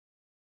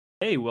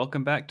Hey,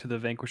 welcome back to the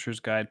Vanquisher's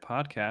Guide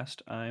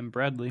podcast. I'm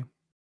Bradley.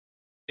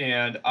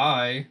 And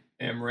I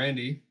am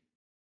Randy.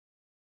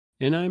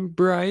 And I'm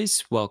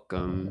Bryce.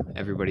 Welcome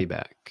everybody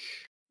back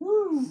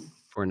Woo!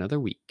 for another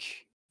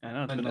week. I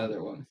know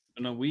Another one.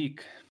 been a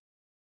week.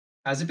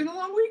 Has it been a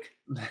long week?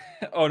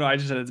 Oh no, I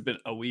just said it's been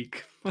a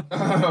week. Oh,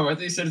 I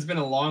thought you said it's been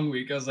a long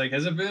week. I was like,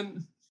 has it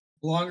been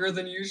longer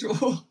than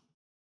usual?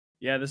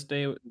 Yeah, this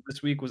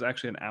week was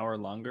actually an hour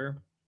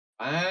longer.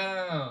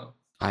 Wow.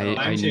 I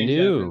Time change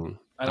happened.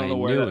 I don't I know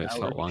where knew that it hour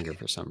felt longer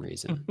for some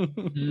reason.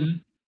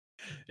 Mhm.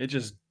 It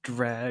just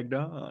dragged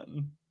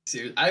on.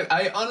 Seriously,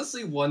 I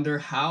honestly wonder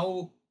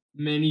how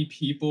many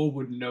people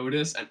would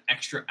notice an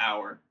extra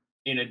hour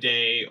in a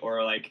day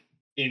or like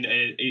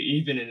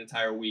even an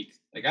entire week.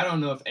 Like, I don't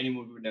know if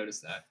anyone would notice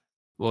that.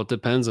 Well, it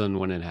depends on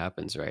when it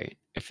happens, right?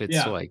 If it's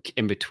Yeah, like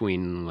in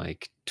between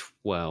like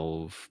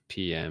 12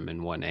 p.m.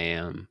 and 1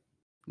 a.m.,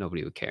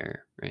 nobody would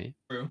care, right?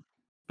 true.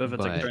 But if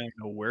it's like But during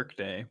a work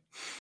day,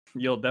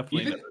 you'll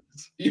definitely Even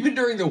notice. even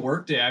during the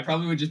workday, I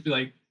probably would just be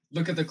like,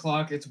 look at the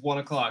clock, it's 1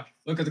 o'clock.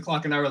 Look at the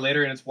clock an hour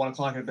later and it's 1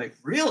 o'clock. And I'd be like,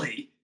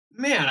 really?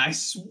 Man, I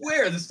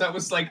swear that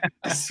was like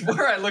I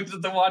swear I looked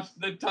at the watch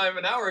the time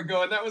an hour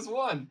ago and that was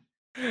one.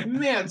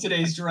 Man,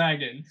 today's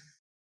dragon.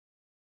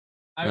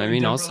 I I would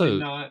mean, definitely also,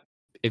 not.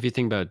 if you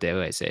think about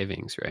daylight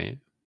savings, right?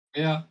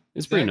 Yeah,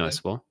 It's pretty exactly.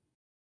 noticeable.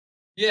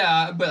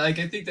 Yeah, but like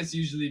I think that's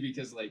usually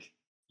because like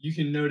you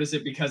can notice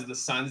it because the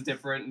sun's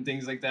different and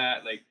things like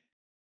that. Like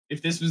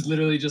if this was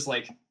literally just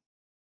like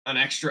an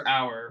extra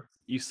hour.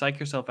 You psych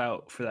yourself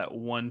out for that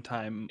one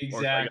time or I guess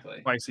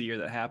Exactly. twice a year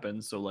that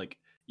happens, so like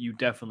you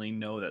definitely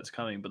know that's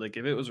coming. But like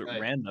if it was Right.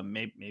 random,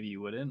 maybe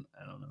you wouldn't.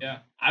 I don't know. Yeah.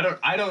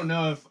 I don't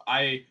know if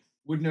I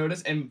would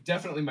notice, and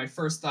definitely my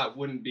first thought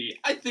wouldn't be,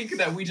 I think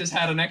that we just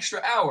had an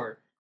extra hour.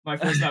 My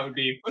first thought would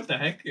be, what the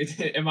heck?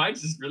 Am I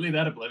just really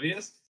that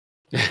oblivious?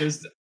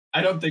 There's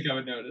I don't think I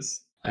would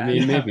notice. I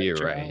You mean, have maybe you're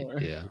extra right. hour.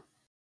 Yeah.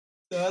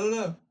 So I don't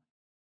know.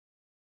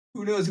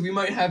 Who knows? We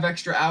might have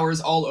extra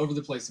hours all over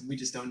the place and we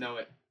just don't know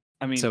it.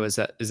 I mean, So is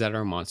that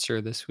our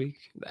monster this week?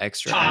 The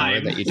extra hour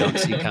Time. that you don't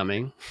see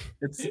coming?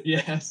 it's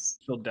Yes.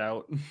 still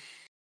doubt.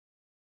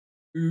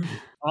 Oof.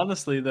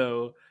 Honestly,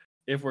 though,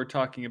 if we're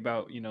talking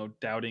about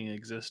doubting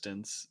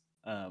existence,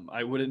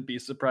 I wouldn't be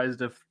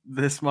surprised if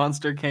this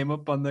monster came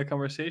up on the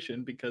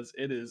conversation because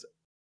it is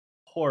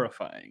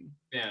horrifying.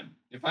 Man,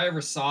 if I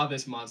ever saw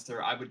this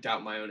monster, I would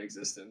doubt my own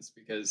existence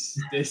because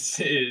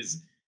this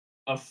is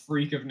a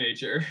freak of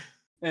nature.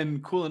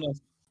 And cool enough,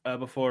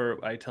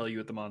 before I tell you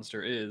what the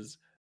monster is,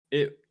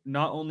 it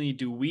not only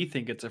do we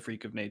think it's a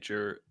freak of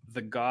nature,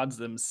 the gods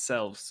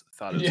themselves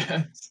thought it was a freak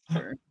Yes. of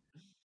nature.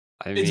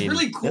 I It's mean,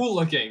 really cool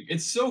looking.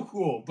 It's so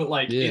cool, but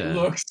like it yeah.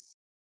 looks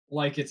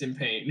like it's in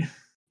pain.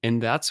 And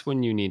that's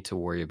when you need to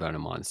worry about a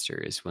monster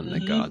is when the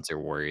Mhm. gods are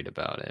worried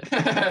about it.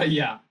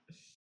 Yeah,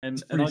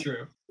 it's And pretty I'll get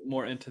true.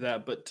 more into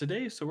that. But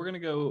today, so we're gonna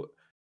go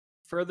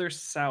further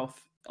south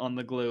on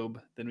the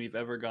globe than we've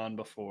ever gone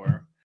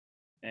before,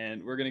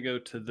 and we're gonna go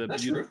to the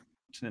That's beautiful true.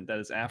 continent that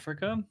is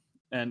Africa.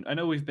 And I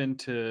know we've been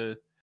to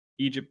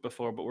Egypt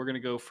before, but we're gonna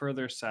go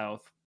further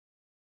south,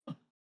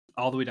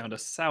 all the way down to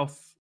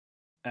South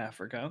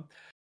Africa.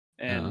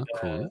 And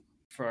Cool.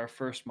 for our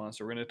first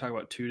monster, we're gonna talk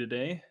about two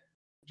today,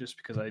 just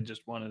because I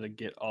just wanted to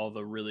get all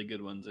the really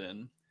good ones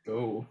in.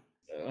 Go.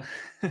 So,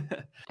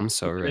 I'm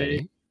so so today,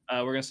 ready.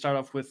 we're gonna start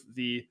off with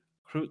the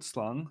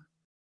Grootslang.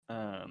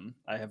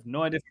 I have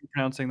no idea if I'm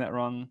pronouncing that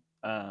wrong,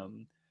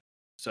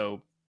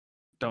 so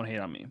don't hate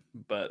on me,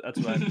 but that's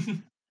what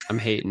I'm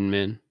hating,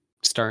 man.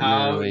 Starting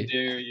How early.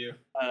 dare you?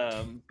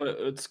 but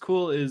what's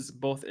cool is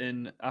both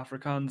in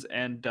Afrikaans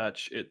and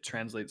Dutch, it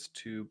translates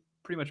to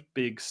pretty much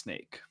big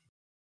snake.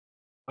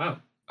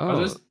 Wow. Are Oh,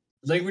 those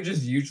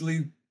languages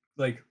usually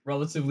like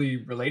relatively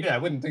related? I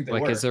wouldn't think they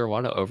like, is were. there a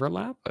lot of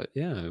overlap? But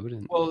yeah, I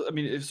wouldn't. Well, I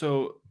mean, if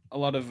so a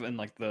lot of in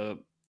like the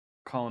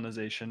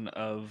colonization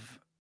of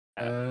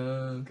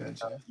Oh,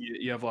 gotcha.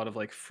 you have a lot of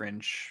like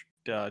French,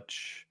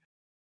 Dutch,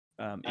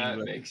 That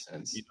English, makes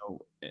sense.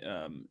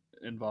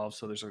 involved.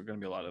 So there's going to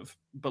be a lot of,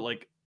 but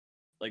like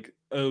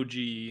OG,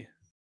 you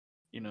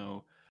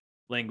know,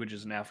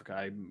 languages in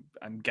Africa.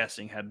 I'm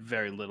guessing had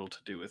very little to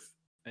do with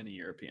any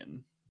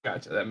European.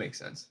 Gotcha. That makes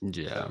sense.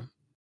 Yeah. Yeah. 'Cause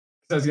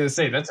I was gonna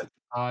say that's an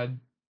odd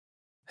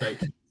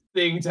like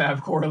thing to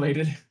have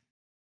correlated.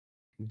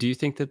 Do you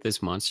think that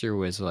this monster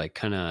was like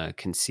kind of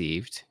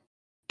conceived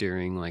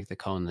during like the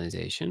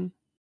colonization?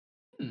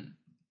 Hmm.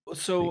 Like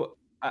So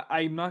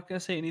I'm not going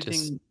to say just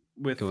anything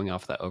with going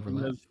off that ton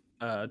overlap? of,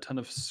 a ton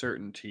of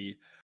certainty,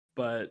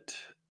 but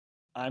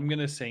I'm going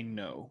to say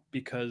no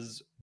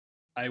because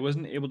I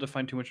wasn't able to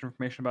find too much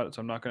information about it, so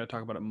I'm not going to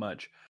talk about it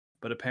much.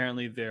 But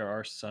apparently, there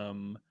are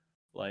some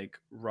like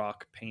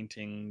rock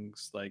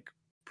paintings, like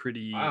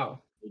pretty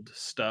Wow. old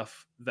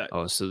stuff that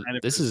Oh, so kind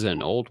of this is an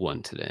resemble. old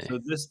one today. So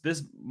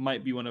this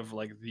might be one of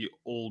like the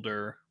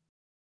older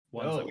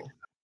ones that we.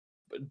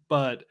 Whoa.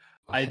 But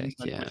Oh, I didn't heck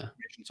find too much yeah.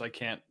 information, so I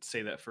can't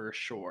say that for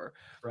sure.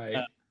 Uh,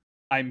 Right.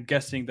 I'm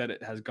guessing that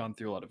it has gone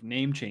through a lot of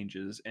name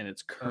changes, and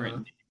its current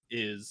Uh-huh. name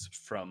is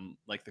from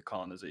like the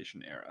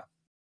colonization era.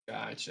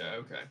 Gotcha.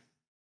 Okay.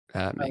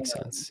 That makes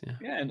sense. Yeah.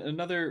 Yeah, and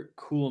another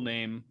cool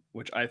name,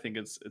 which I think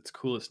is its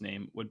coolest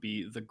name, would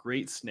be the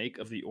Great Snake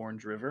of the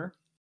Orange River.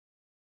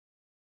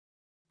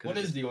 Because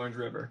What is the Orange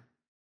River?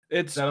 Is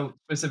it's that a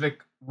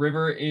specific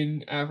river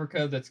in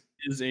Africa that's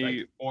is like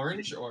a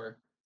orange or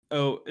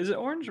oh, is it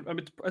orange? I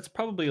mean, it's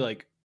probably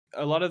like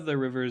a lot of the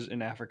rivers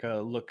in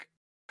Africa look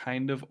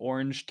kind of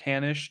orange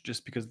tannish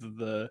just because of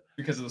the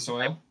because of the type,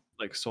 soil?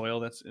 like soil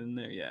that's in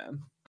there. Yeah.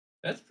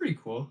 That's pretty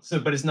cool. So,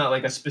 but it's not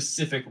like a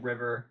specific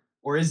river,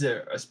 or is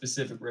there a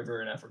specific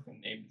river in Africa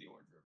named the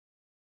Orange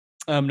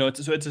River? No, it's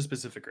a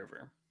specific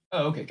river.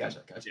 Oh, okay,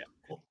 gotcha. Yeah.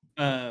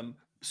 Cool.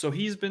 So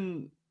he's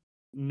been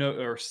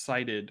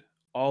cited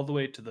all the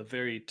way to the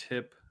very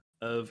tip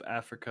of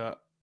Africa,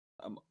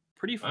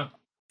 pretty Wow.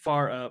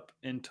 far up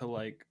into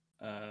like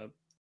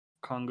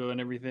Congo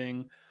and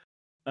everything.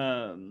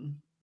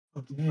 Um,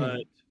 Oh,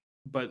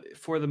 but dang.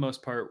 for the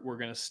most part, we're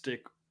gonna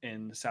stick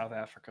in South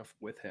Africa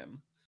with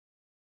him.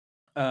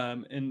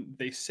 And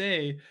they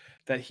say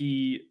that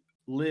he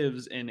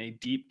lives in a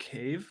deep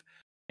cave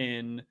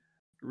in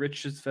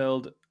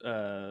Richtersveld,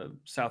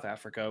 South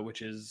Africa,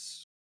 which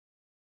is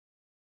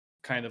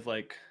kind of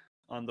like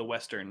on the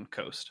western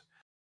coast.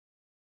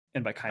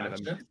 And by kind of, I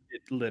mean Gotcha.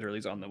 it literally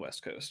is on the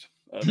west coast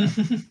of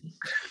Africa.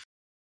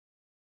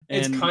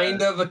 It's And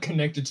kind of a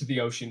connected to the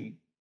ocean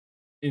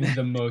in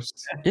the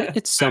most.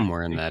 It's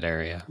somewhere in that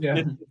area. Yeah.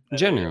 it's that area.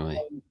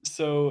 Generally.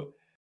 So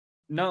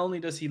not only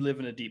does he live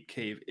in a deep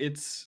cave,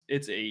 it's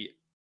a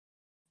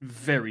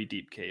very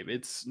deep cave.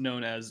 It's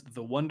known as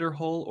the Wonder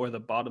Hole or the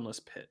Bottomless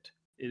Pit.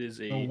 It is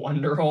The a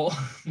Wonder Hole.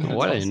 That's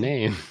What a awesome.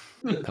 name.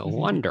 The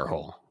Wonder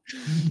Hole.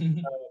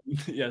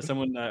 yeah.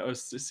 Someone I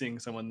was seeing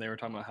someone they were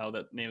talking about how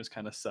that name is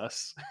kind of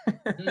sus.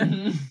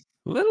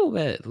 Little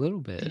bit.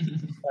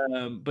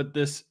 But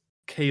this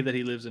cave that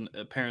he lives in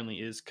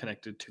apparently is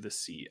connected to the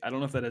sea. I don't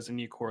know if that has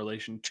any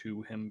correlation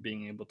to him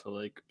being able to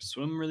like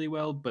swim really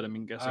well, but I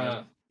mean, guessing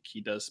as he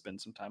does spend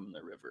some time in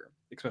the river,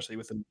 especially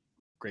with the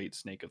Great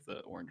Snake of the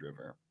Orange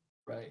River.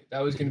 Right. That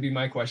was going to be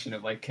my question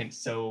of like,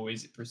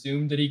 is it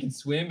presumed that he can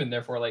swim and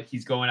therefore like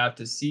he's going out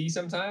to sea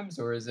sometimes,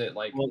 or is it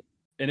like Well,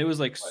 and it was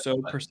like what?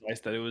 so precise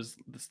that it was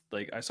this,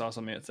 like I saw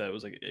something that said it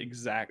was like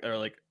exact or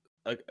like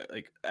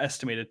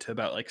estimated to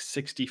about like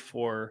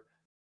 64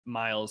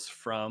 miles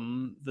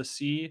from the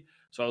sea.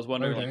 So I was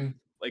wondering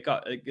Okay.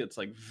 it gets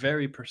like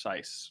very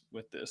precise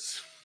with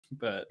this,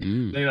 but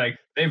Mm.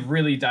 They've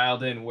really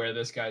dialed in where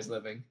this guy's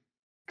living.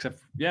 except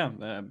yeah,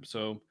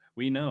 so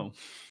we know.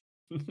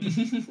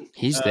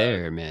 He's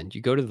there, man.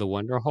 You go to the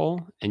Wonder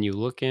Hole and you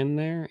look in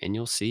there and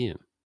you'll see him.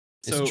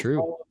 It's So true.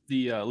 all of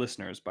the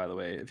listeners, by the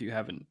way, if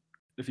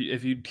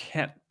you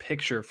can't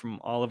picture from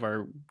all of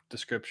our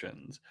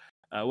descriptions,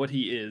 what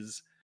he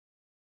is,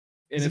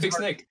 and He's a it's big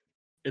hard. snake.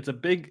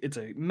 It's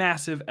a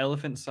massive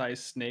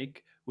elephant-sized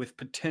snake with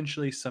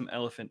potentially some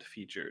elephant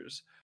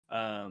features.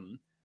 Um,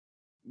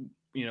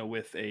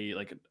 with a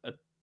like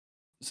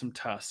some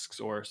tusks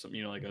or some,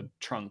 like a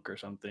trunk or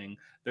something.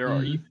 There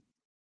are even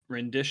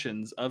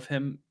renditions of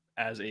him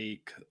as a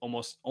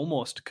almost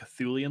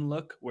Cthulian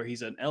look, where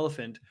he's an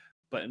elephant,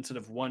 but instead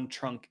of one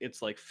trunk,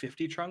 it's like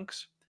 50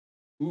 trunks.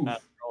 Oof. They're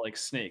all like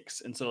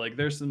snakes, and so like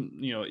there's some,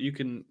 you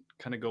can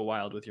kind of go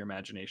wild with your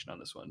imagination on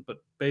this one, but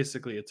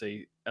basically it's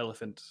a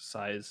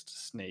elephant-sized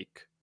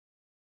snake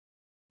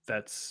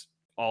that's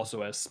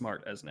also as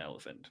smart as an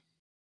elephant.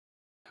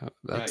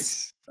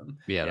 That's Nice.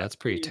 yeah, that's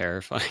pretty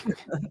terrifying.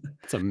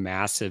 It's a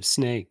massive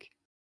snake.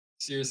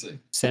 Seriously.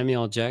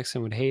 Samuel L.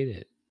 Jackson would hate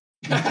it.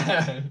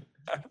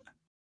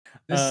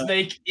 This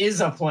snake is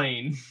a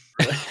plane.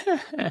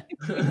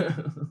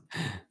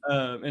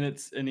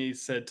 And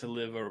he's said to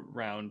live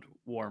around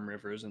warm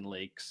rivers and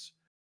lakes.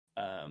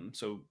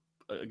 So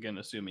again,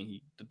 assuming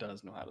he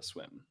does know how to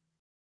swim.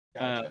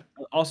 Gotcha.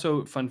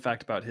 Also, fun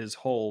fact about his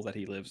hole that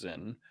he lives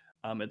in.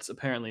 It's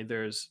apparently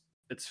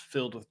it's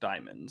filled with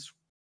diamonds.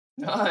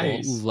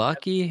 Nice. Well,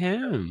 lucky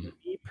him.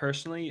 Me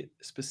personally,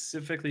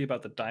 specifically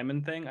about the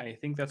diamond thing, I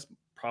think that's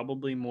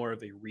probably more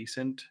of a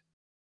recent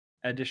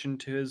addition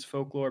to his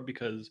folklore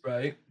because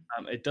Right.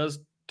 it does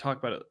talk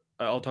about it.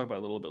 I'll talk about it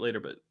a little bit later,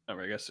 but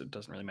I guess it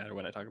doesn't really matter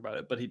when I talk about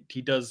it. But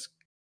he does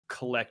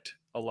collect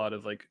a lot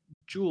of like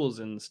jewels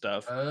and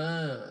stuff.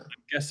 I'm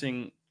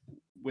guessing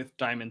with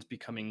diamonds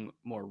becoming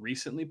more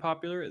recently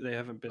popular, they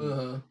haven't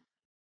been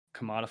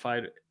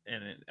commodified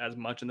in it as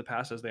much in the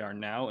past as they are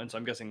now, and so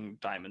I'm guessing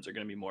diamonds are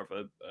going to be more of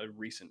a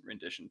recent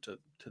rendition to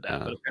that.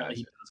 But apparently,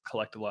 he does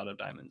collect a lot of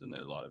diamonds, and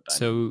there's a lot of diamonds.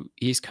 So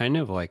he's kind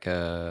of like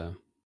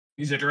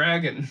he's a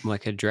dragon.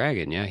 Like a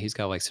dragon, yeah. He's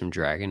got like some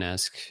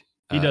dragon-esque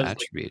he does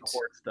attributes.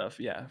 Like, stuff,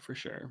 yeah, for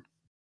sure.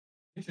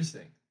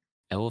 Interesting.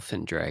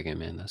 Elephant dragon,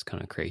 man, that's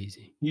kind of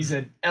crazy. He's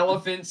an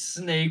elephant,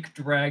 snake,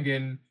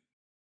 dragon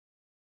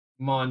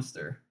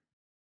monster.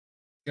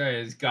 This guy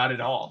has got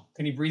it all.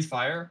 Can he breathe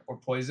fire or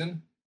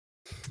poison?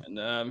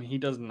 And he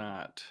does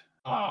not.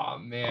 Oh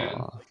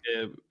man.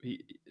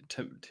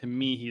 To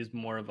me, he's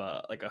more of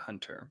a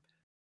hunter.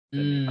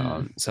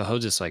 So he'll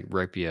just like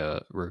rip you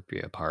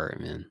apart,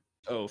 man.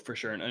 Oh, for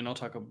sure. And I'll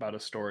talk about a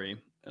story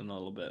in a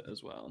little bit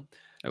as well.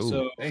 Oh,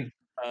 so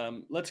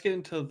Let's get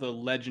into the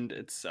legend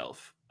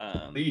itself.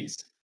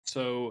 Please.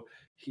 So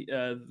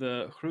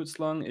the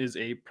Grootslang is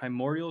a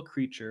primordial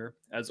creature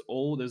as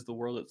old as the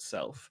world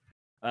itself.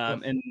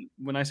 Oof. And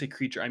when I say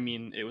creature, I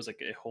mean it was like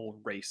a whole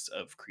race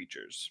of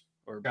creatures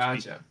or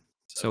species Gotcha.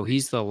 So of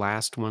he's creatures. the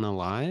last one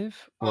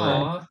alive, or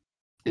Aw. Well,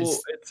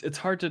 is it's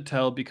hard to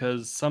tell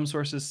because some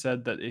sources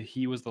said that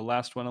he was the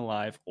last one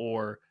alive,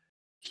 or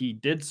he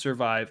did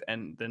survive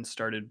and then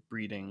started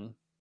breeding.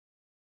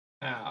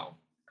 Ow.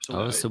 So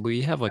oh, what? so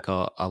we have like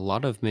a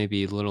lot of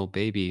maybe little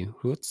baby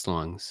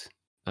Hootslangs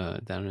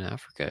down in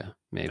Africa, That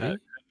maybe. could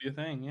be a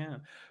thing, yeah.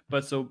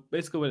 But so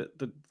basically, what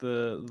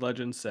the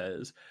legend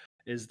says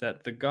is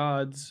that the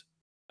gods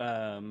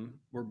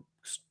were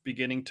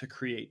beginning to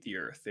create the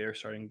earth. They are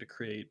starting to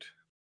create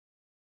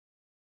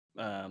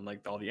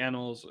like all the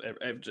animals,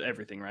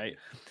 everything, right?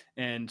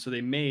 And so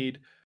they made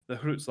the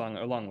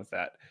Hrutslang along with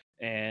that,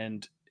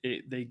 and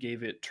they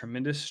gave it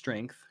tremendous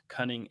strength,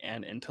 cunning,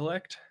 and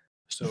intellect.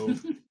 So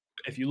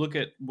if you look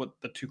at what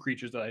the two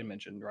creatures that I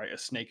mentioned, right, a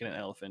snake and an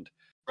elephant,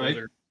 those Right?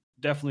 are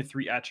definitely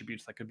three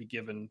attributes that could be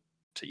given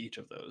to each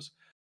of those.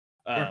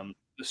 Sure.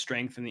 The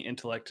strength and the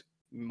intellect,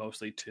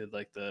 mostly to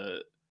like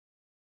the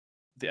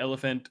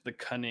elephant, the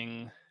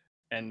cunning,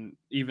 and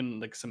even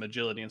like some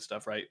agility and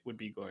stuff, right, would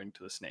be going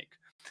to the snake.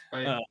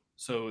 Right. Uh,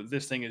 so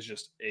this thing is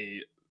just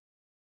a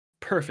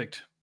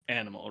perfect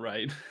animal,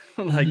 right?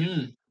 Like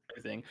Mm-hmm.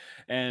 everything.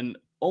 And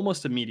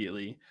almost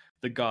immediately,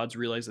 the gods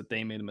realize that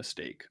they made a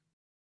mistake.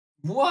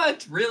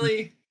 What?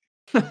 Really?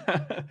 they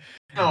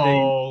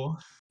Oh.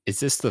 Is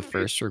this the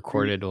first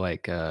recorded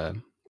like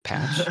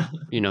patch?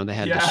 You know, they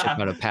had to ship Yeah.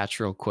 out a patch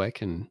real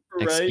quick and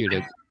right. execute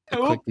a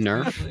quick Oops.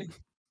 nerf. Really?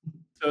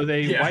 So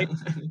they Yeah. wiped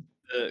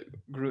the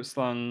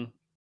Grootslang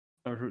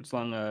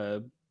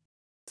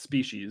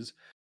species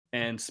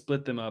and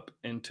split them up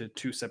into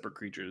two separate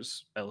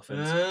creatures,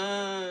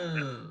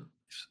 Ah.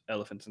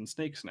 elephants and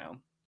snakes now.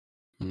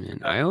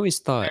 Man, Uh, I always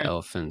thought and-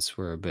 elephants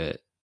were a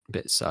bit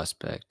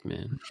suspect,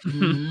 man.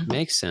 Mhm.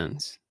 Makes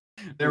sense.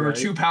 They were right.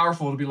 too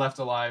powerful to be left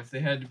alive. They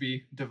had to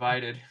be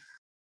divided.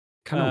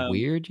 Kind of Um,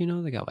 weird, you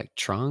know? They got like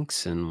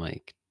trunks and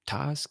like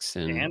tusks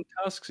and and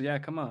tusks, yeah,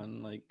 come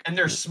on, like And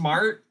they're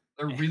smart.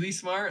 They're really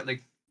smart.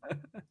 Like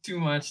too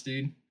much,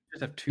 dude.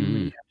 just have too mm,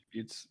 many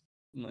attributes.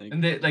 Like,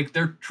 And they like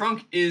their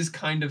trunk is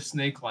kind of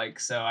snake-like,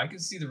 so I can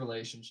see the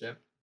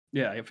relationship.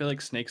 yeah, I feel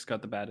like snakes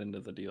got the bad end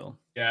of the deal.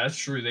 Yeah, that's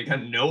true. They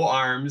got no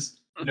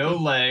arms, no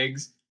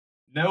legs,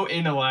 no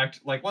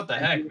intellect. Like what the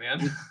heck,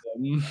 man?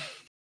 Um,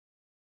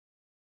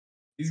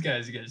 These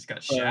guys just got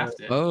but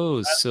shafted. oh,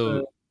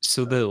 the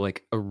so the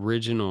like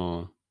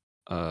original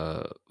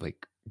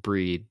like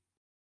breed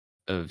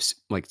of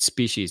like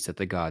species that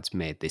the gods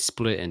made, they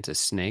split into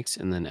snakes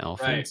and then Right.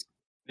 elephants.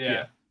 yeah,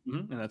 Yeah.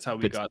 and that's how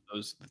we But got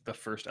the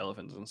first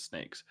elephants and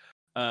snakes.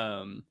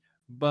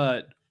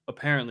 But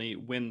apparently,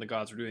 when the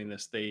gods were doing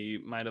this, they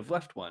might have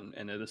left one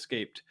and it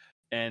escaped,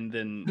 and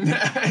then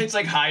It's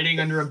like hiding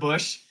under a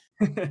bush.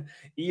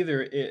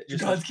 either it Your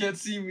just has gods can't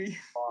see me.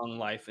 long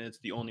life and it's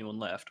the only one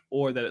left,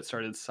 or that it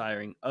started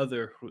siring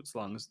other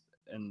Hrutslangs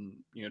and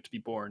to be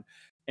born.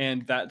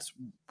 And that's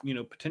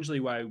potentially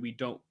why we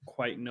don't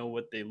quite know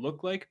what they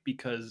look like,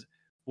 because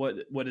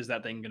what is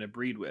that thing going to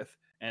breed with?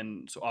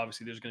 And so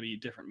obviously there's going to be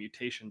different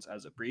mutations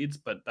as it breeds,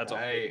 but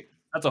Right.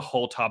 that's a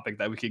whole topic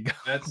that we could go,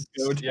 That's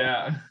go down.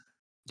 yeah.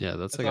 yeah,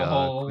 that's That's like a a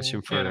whole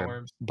question can of for a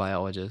worms.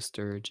 biologist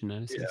or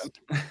geneticist.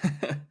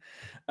 Yeah.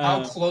 How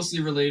um,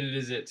 closely related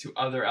is it to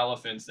other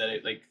elephants that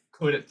it like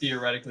could it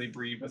theoretically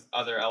breed with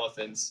other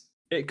elephants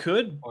it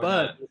could, or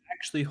but not? it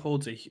actually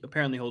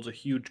apparently holds a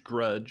huge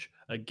grudge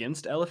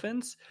against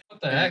elephants,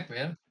 What the and heck,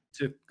 man?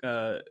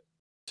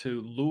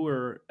 to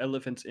lure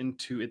elephants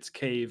into its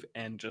cave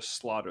and just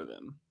slaughter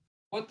them.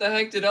 What the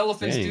heck did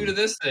elephants do to Dang.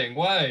 this thing?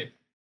 Why?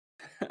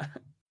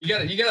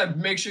 You gotta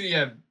make sure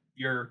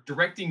you're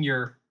directing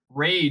your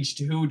rage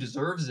to who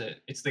deserves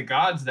it. It's the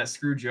gods that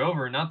screwed you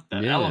over, not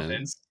the Yeah.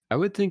 elephants. I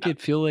would think it'd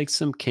feel like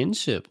some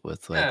kinship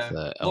with like Yeah,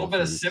 the a little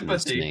bit of elephants and the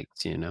sympathy.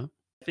 snakes, you know?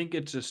 I think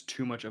it's just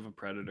too much of a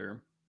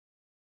predator.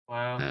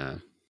 Wow, Yeah,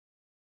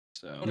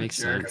 So what a makes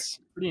jerk. sense.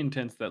 pretty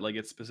intense that like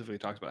it specifically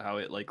talks about how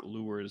it like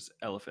lures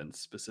elephants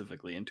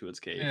specifically into its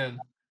cave. Man,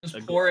 just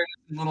Again. poor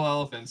innocent little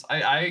elephants.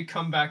 I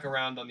come back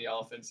around on the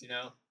elephants.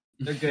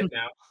 They're good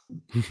now.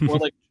 Or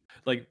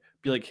like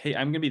be like, hey,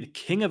 I'm gonna be the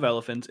king of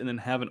elephants, and then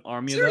have an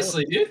army of elephants.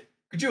 Seriously, dude.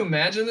 Could you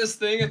imagine this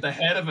thing at the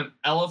head of an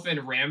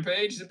elephant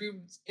rampage? It'd be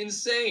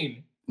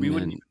insane. We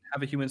wouldn't Man, even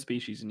have a human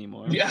species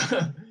anymore.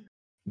 Yeah.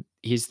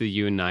 he's the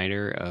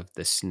uniter of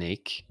the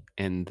snake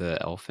and the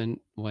elephant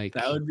That like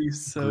would be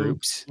so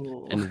groups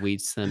cool. and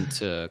leads them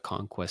to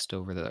conquest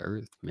over the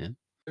earth, man.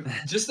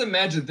 Just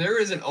imagine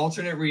there is an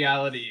alternate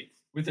reality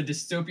with a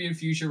dystopian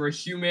future where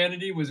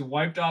humanity was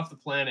wiped off the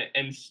planet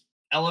and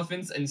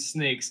elephants and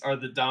snakes are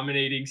the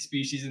dominating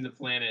species in the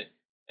planet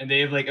and they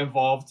have like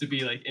evolved to be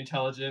like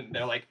intelligent.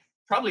 They're like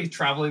probably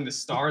traveling the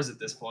stars at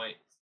this point.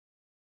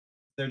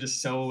 They're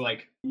just so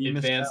like You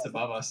missed advanced out.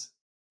 above us.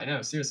 I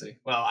know, seriously.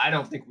 Well, I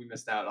don't think we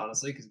missed out,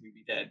 honestly, because we'd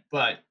be dead.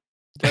 But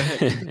But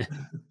hey,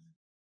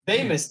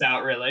 they missed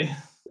out, really.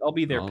 I'll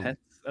be their Well, pets.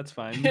 That's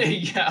fine.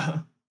 Yeah.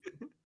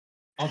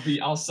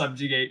 I'll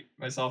subjugate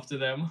myself to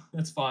them.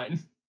 That's fine.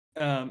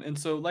 And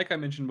so, like I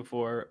mentioned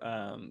before,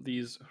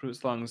 these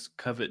Hrutslongs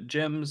covet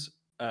gems,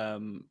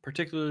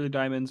 particularly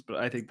diamonds. But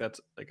I think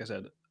that's, like I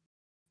said,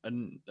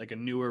 like a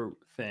newer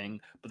thing.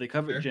 But they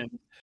covet Sure. gems,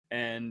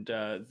 and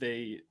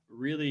they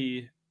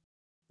really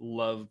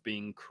love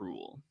being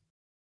cruel.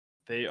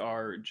 They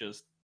are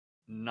just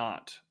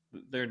not.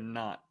 They're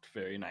not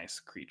very nice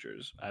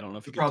creatures. I don't know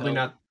if you They're can probably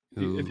tell. not.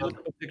 If you Ooh. look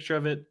at a picture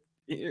of it,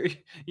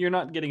 you're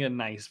not getting a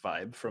nice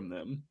vibe from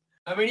them.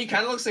 I mean, he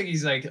kind of looks like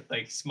he's like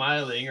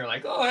smiling or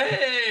like, oh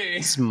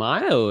hey.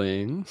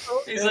 Smiling?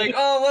 He's like,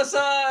 oh, what's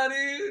up,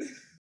 dude?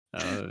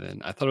 Oh,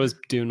 man. I thought it was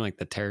doing, like,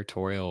 the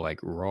territorial, like,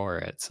 roar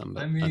at I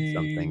something,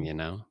 mean, you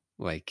know?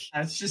 Like,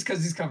 that's just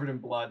because he's covered in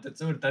blood.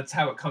 That's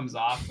how it comes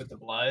off with the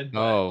blood.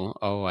 But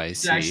oh, I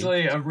it's see.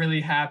 actually a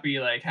really happy,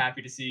 like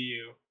happy to see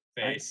you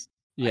I face.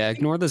 I Yeah, think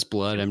ignore this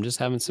blood, I'm it's just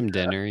having some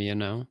dinner, you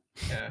know?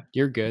 Yeah.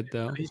 You're good,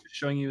 though. he's just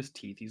showing you his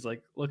teeth. He's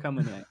like, "Look how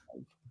many I have."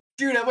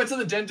 Dude, I went to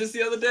the dentist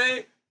the other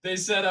day. They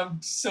said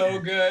I'm so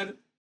good.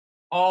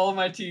 All of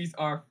my teeth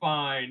are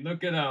fine.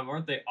 Look at them.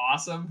 Aren't they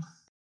awesome?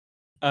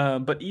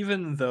 But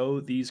even though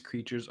these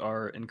creatures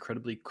are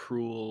incredibly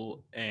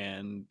cruel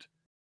and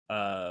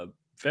uh,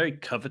 very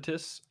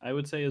covetous, I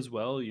would say as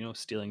well,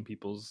 stealing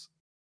people's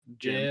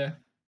gems,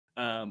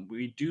 Yeah.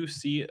 we do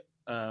see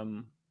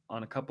on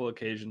a couple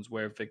occasions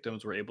where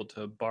victims were able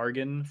to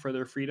bargain for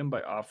their freedom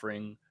by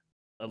offering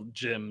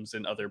gems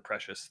and other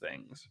precious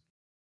things.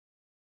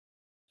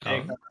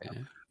 Hey,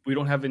 Okay. We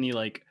don't have any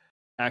like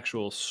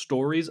actual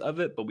stories of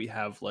it, but we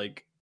have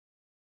like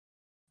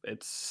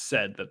it's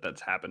said that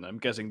that's happened. I'm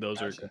guessing those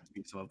are going gotcha. to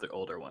be some of the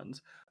older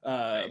ones.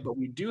 Right. But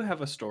we do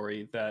have a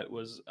story that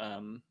was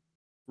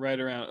right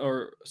around,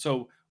 or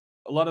so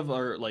a lot of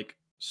our like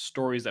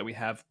stories that we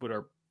have, but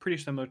are pretty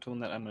similar to one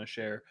that I'm going to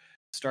share,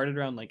 started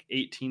around like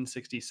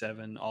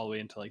 1867 all the way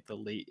into like the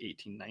late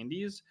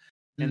 1890s,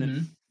 and then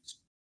Mm-hmm.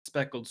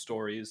 speckled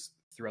stories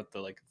throughout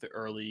the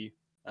early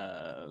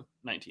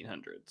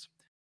 1900s.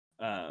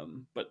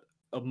 But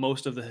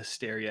most of the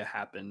hysteria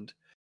happened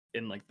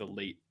in like the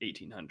late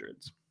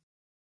 1800s.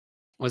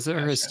 Was there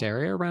Gotcha.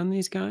 hysteria around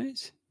these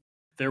guys?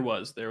 There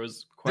was There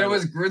quite a.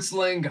 was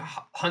Grootslang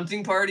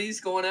hunting parties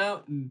going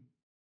out and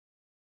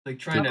like The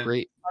trying to.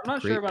 great I'm the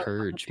not sure great about the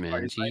purge, hunting man,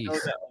 parties, but I know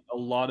jeez. that like, a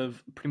lot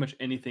of pretty much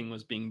anything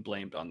was being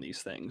blamed on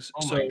these things.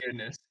 Oh So my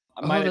goodness.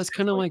 my Oh, idea that's is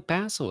kinda like like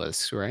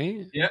basilisks,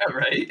 right? Yeah.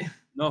 Right.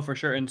 no, for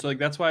sure. And so like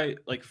that's why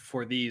like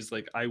for these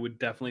like I would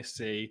definitely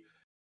say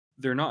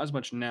they're not as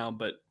much now,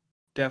 but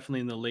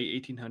definitely in the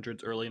late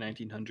 1800s, early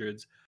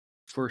 1900s,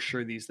 for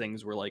sure these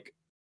things were like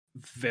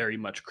very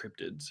much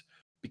cryptids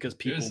because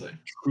people Seriously.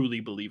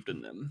 truly believed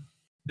in them.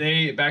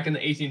 They back in the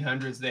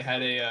 1800s they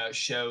had a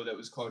show that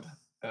was called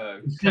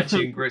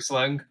Catching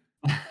Grootslang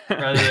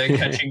rather than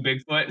Catching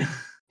Bigfoot.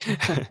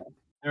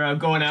 They're out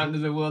going out into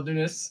the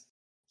wilderness.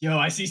 Yo,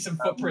 I see some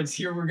Um, footprints.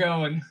 Here we're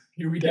going.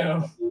 Here we go.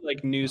 Definitely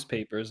like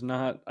newspapers,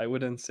 not I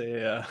wouldn't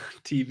say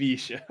TV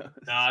shows.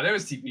 Nah, there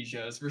was TV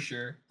shows for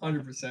sure.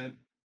 100%.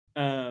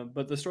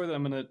 But the story that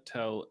I'm going to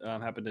tell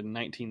happened in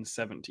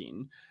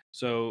 1917.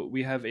 So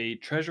we have a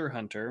treasure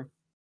hunter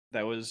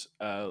that was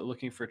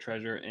looking for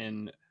treasure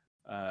in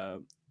uh,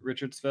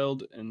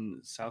 Richardsveld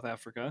in South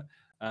Africa.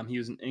 He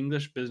was an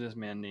English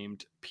businessman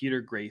named Peter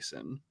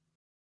Grayson,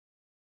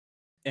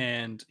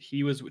 and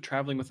he was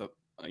traveling with a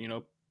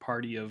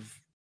party of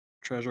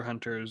treasure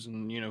hunters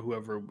and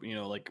whoever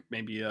like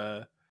maybe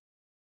a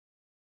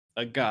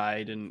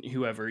guide and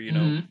whoever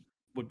Mm-hmm.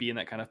 would be in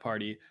that kind of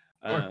party.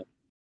 Sure. Uh,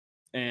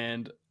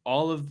 and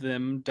all of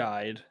them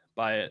died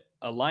by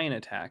a lion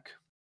attack,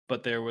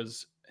 but there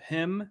was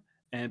him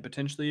and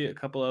potentially a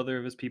couple other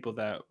of his people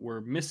that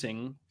were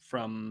missing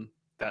from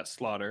that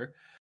slaughter,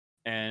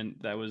 and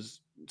that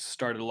was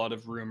started a lot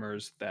of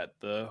rumors that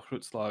the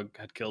Hrutzlog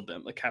had killed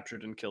them, like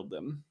captured and killed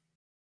them.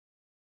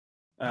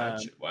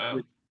 Gotcha. Wow.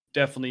 Which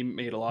definitely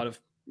made a lot of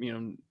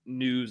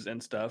news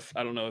and stuff.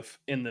 I don't know if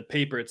in the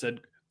paper it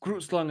said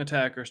Grootslang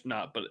attack or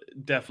not, but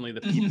definitely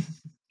the people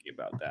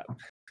about that.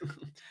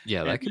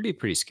 Yeah, And that could be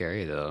pretty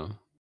scary, though.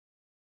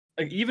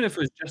 like, even if it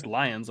was just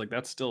lions, like,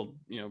 that's still,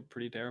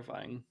 pretty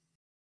terrifying.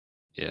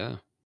 Yeah.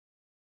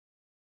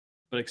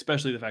 But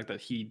especially the fact that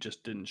he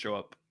just didn't show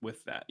up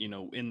with that,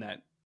 in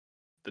that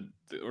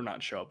or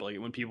not show up, but, like,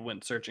 when people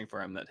went searching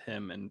for him, that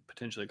him and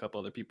potentially a couple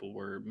other people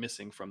were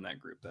missing from that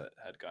group that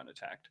had gotten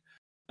attacked.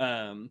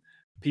 Um,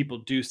 People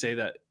do say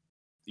that,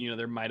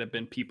 there might have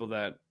been people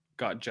that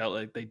got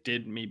jealous, like, they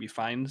did maybe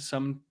find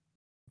some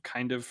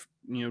kind of,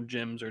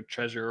 gems or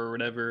treasure or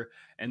whatever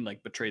and,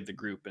 like, betrayed the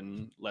group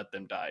and let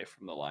them die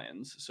from the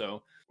lions.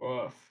 So,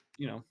 Woof.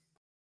 you know,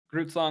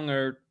 Groot song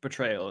or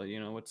betrayal,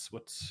 what's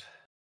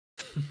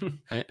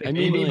I pick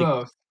mean, Maybe like,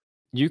 both.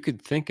 you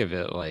could think of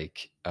it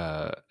like,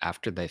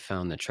 after they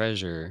found the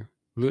treasure,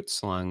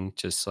 Lutzlang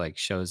just, like,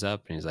 shows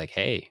up and he's like,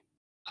 "Hey,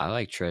 I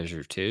like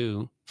treasure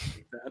too,"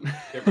 that.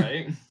 Yeah,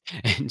 right.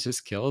 and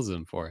just kills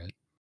him for it.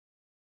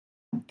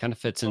 Kinda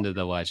fits into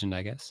the legend,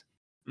 I guess.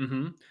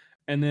 Hmm.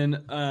 And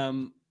then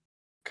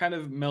kind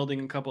of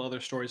melding a couple other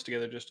stories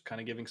together, just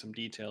kind of giving some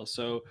details.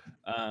 So,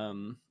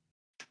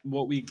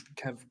 what we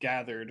have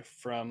gathered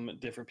from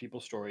different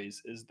people's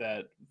stories is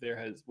that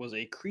was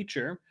a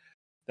creature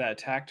that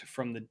attacked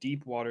from the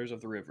deep waters of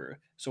the river.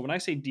 So when I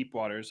say deep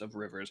waters of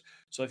rivers,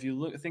 so if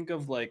you think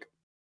of like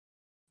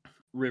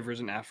rivers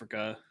in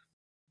Africa,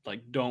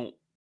 like don't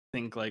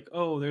think like,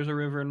 oh, there's a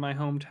river in my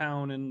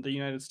hometown in the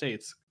United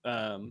States.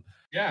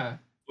 Yeah.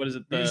 What is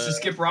it? We used to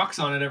skip rocks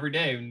on it every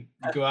day and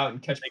go out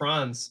and catch Like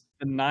prawns.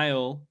 the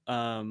Nile,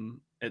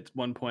 at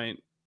one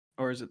point,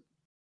 or is it?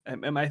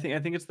 I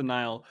think it's the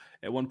Nile.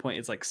 At one point,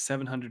 it's like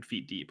 700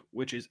 feet deep,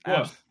 which is Whoa.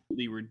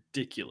 absolutely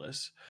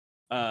ridiculous.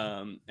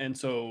 And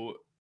so,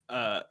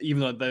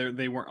 even though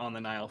they weren't on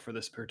the Nile for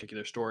this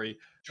particular story,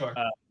 Sure.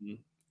 um,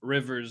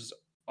 rivers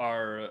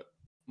are,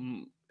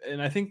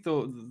 and I think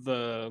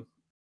the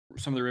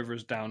some of the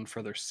rivers down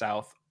further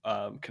south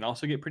can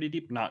also get pretty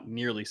deep, not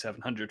nearly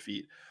 700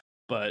 feet,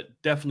 but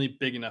definitely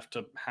big enough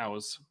to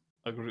house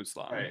a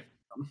Grootslang. Right.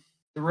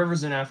 The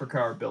rivers in Africa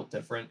are built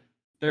different.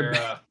 They're,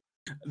 They're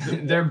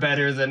they're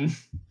better than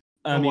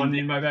I the mean, one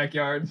in my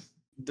backyard.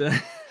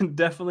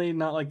 definitely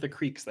not like the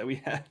creeks that we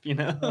have, you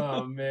know?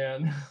 Oh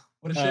man.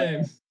 What a Uh,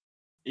 shame.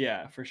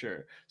 yeah, for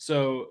sure.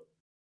 So,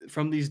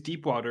 from these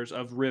deep waters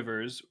of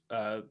rivers,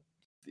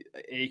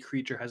 a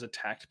creature has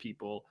attacked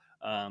people,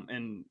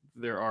 and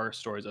there are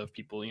stories of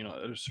people,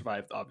 who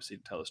survived, obviously,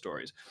 to tell the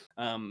stories.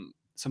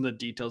 Some of the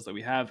details that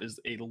we have is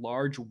a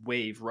large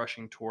wave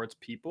rushing towards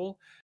people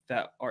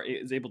that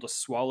is able to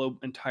swallow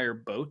entire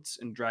boats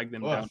and drag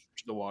them down Woof.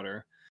 into the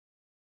water.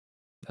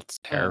 That's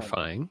Uh,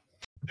 terrifying.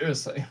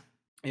 Seriously.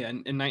 Yeah,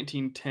 in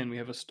 1910, we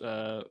have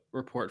a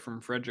report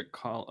from Frederick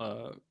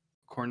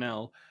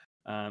Cornell,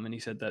 and he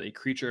said that a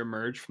creature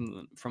emerged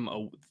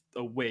from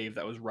a wave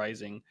that was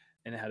rising,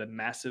 and it had a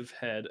massive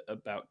head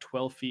about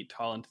 12 feet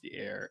tall into the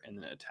air, and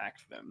then it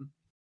attacked them.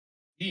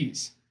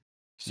 Jeez.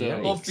 So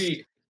 12 Yikes.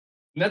 feet.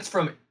 And that's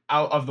from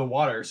out of the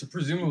water. So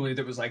presumably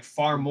there was like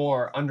far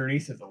more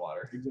underneath of the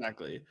water.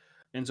 exactly,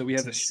 and so we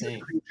have It's this huge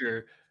insane.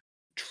 creature,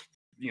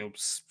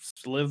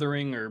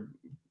 slithering or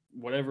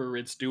whatever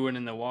it's doing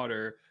in the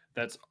water.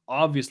 That's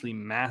obviously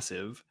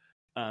massive,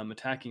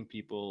 attacking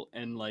people,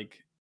 and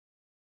like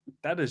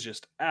that is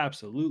just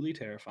absolutely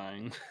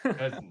terrifying.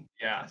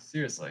 Yeah,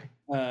 seriously.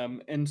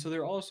 And so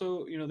there are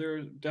also, there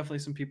are definitely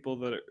some people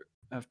that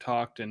have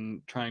talked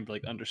and trying to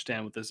like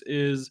understand what this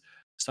is.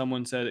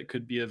 Someone said it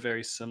could be a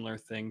very similar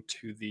thing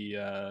to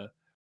the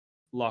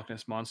Loch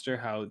Ness monster,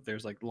 how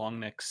there's like long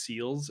neck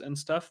seals and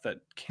stuff that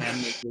can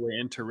make their way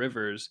into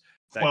rivers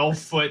that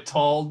 12-foot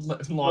tall well,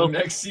 long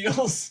neck seals.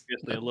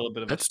 obviously a little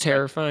bit of a That's stretch.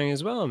 terrifying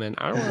as well, man.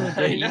 I don't want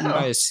to get I eaten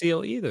by know. a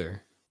seal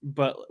either.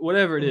 But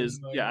whatever it Oh is,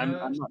 my yeah, I'm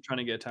gosh. not trying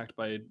to get attacked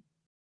by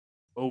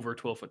over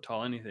 12 foot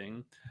tall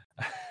anything.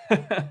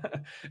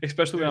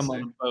 Especially when I'm on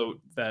Seriously. a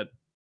boat that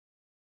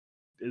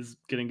is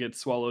gonna get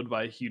swallowed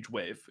by a huge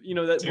wave. That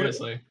what a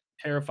Seriously.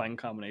 terrifying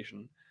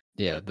combination.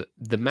 Yeah, But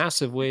the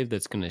massive wave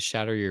that's gonna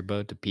shatter your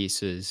boat to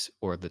pieces,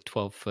 or the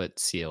 12-foot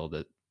seal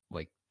that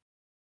like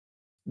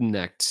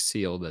necked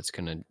seal that's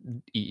gonna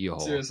eat you whole.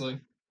 Seriously.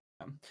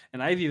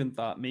 and I've even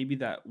thought maybe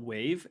that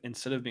wave,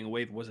 instead of being a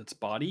wave, was its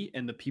body,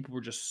 and the people were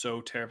just so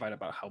terrified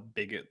about how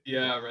big it was.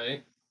 Yeah,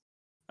 right.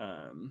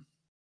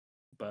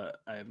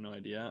 But I have no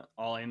idea.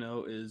 All I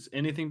know is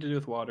anything to do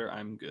with water,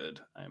 I'm good.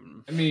 I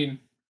mean,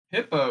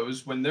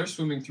 hippos, when they're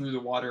swimming through the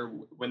water,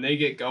 when they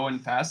get going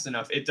fast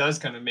enough, it does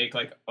kind of make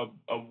like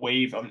a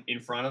wave in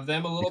front of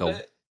them a Like little a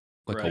bit.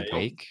 like a right.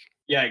 wake.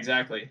 Yeah,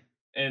 exactly.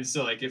 And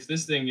so, like, if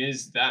this thing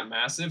is that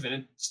massive and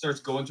it starts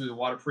going through the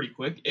water pretty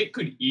quick, it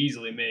could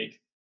easily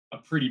make a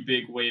pretty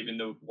big wave in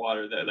the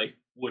water that like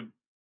would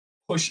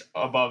push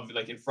above,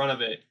 like in front of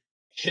it,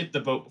 hit the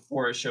boat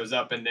before it shows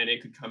up, and then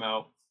it could come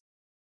out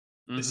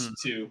Hmm. just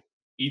to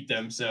eat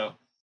them. So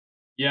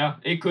yeah,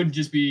 it could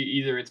just be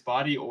either its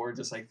body or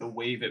just like the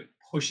wave it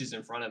pushes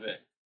in front of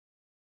it.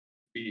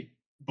 Be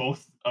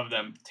both of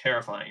them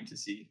terrifying to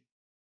see.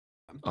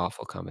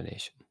 Awful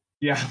combination.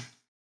 Yeah.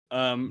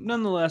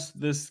 Nonetheless,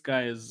 this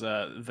guy is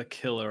the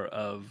killer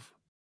of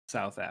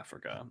South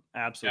Africa.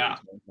 Absolutely Yeah.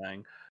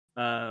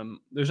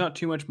 terrifying. There's not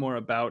too much more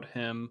about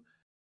him,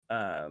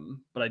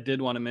 but I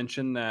did want to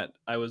mention that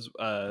I was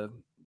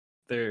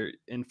there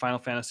in Final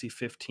Fantasy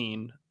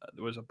 15.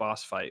 There was a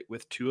boss fight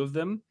with two of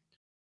them,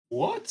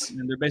 What?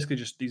 and they're basically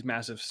just these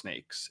massive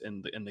snakes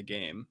in the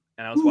game.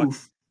 And I was watching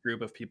Oof. a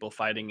group of people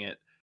fighting it,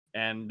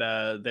 and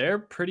they're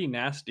pretty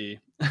nasty.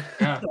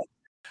 Yeah.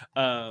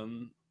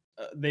 um,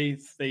 they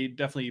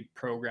definitely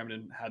programmed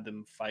and had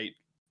them fight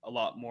a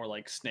lot more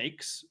like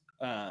snakes.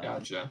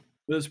 Gotcha.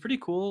 It was pretty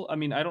cool. I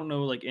mean, I don't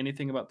know like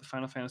anything about the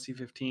Final Fantasy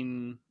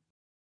 15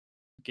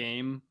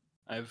 game.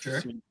 I've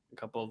Sure. seen a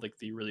couple of like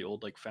the really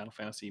old like Final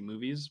Fantasy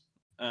movies.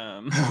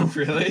 Oh,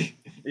 really?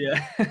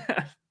 Yeah,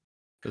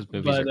 Those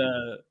movies but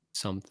are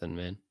something,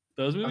 man.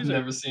 those I've movies are.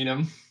 never seen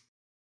them.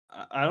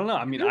 I don't know.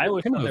 I mean, Kind I of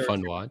always kind thought of they a were fun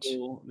super watch.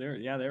 cool. They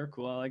were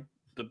cool. I like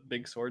the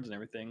big swords and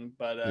everything,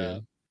 but Yeah.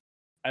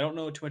 I don't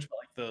know too much about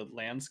like the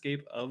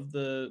landscape of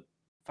the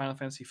Final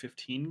Fantasy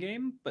 15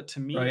 game. But to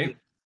me, Right?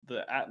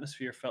 the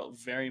atmosphere felt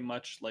very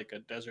much like a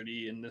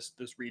deserty, in this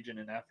region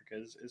in Africa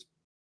is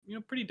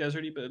pretty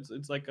deserty, but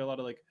it's like a lot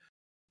of like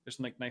there's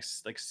some like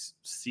nice like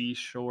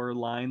seashore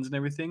lines and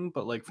everything,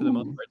 but like for the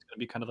most Ooh. part it's gonna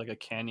be kind of like a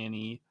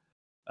canyony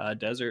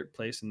desert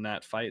place, and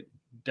that fight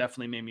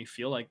definitely made me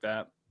feel like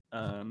that.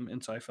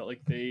 And so I felt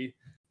like they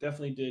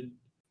definitely did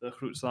the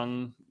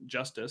Grootslang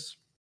justice.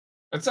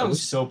 That I sounds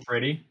wish, so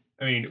pretty.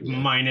 I mean, yeah.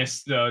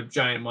 minus the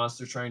giant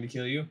monster trying to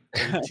kill you,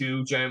 or the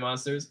two giant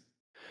monsters.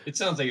 It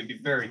sounds like it'd be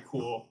very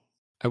cool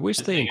I wish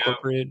to they hang out,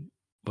 incorporated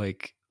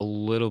like a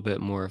little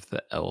bit more of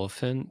the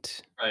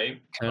elephant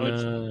right? kind Oh,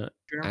 it's of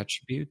sure.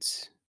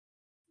 attributes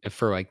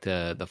for like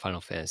the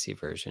Final Fantasy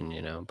version,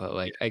 you know. But Yeah,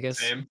 like I guess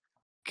same.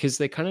 because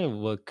they kind of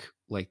look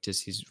like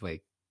just these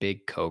like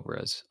big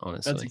cobras,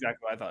 That's honestly.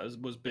 exactly what I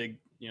thought. Was big,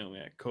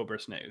 yeah, cobra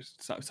snakes.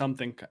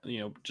 Something,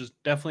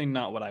 just definitely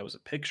not what I was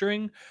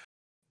picturing.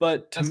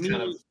 But to That's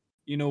kind me, of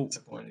you know,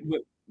 disappointing.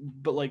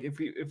 but like if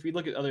we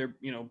look at other,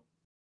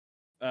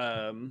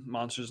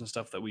 monsters and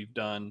stuff that we've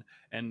done,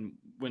 and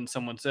when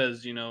someone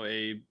says,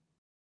 a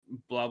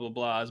blah blah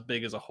blah as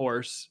big as a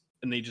horse,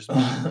 and they just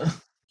mean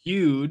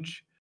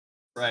huge,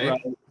 right?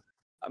 Right?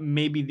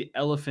 Maybe the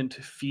elephant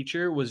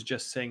feature was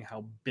just saying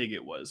how big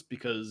it was,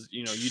 because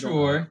you don't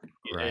Sure.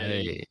 see a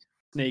Right.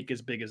 snake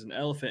as big as an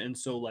elephant, and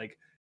so like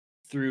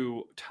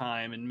through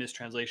time and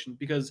mistranslation,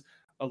 because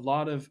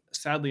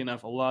sadly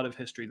enough, a lot of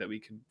history that we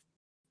could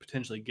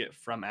potentially get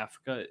from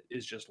Africa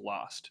is just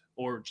lost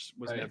or just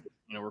was Right.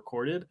 never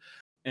recorded,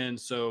 and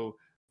so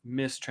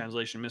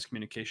mistranslation,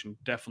 miscommunication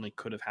definitely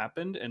could have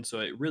happened, and so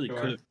it really could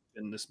Sure. have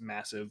been this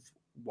massive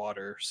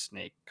water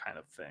snake kind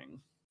of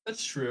thing.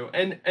 That's true.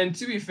 And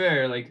to be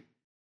fair, like,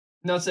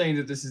 not saying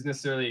that this is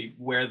necessarily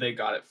where they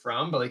got it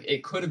from, but like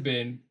it could have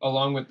been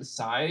along with the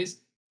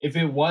size. If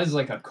it was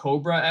like a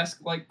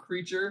cobra-esque like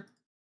creature,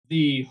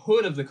 the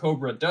hood of the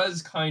cobra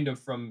does kind of,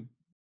 from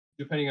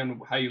depending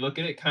on how you look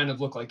at it, kind of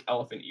look like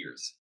elephant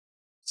ears.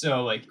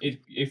 So like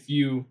if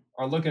you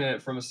are looking at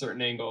it from a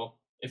certain angle,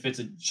 if it's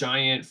a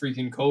giant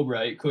freaking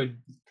cobra, it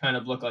could kind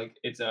of look like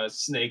it's a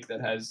snake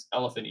that has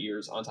elephant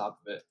ears on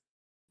top of it,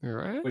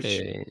 Right. which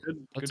That's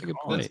Good a good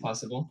call. that's point.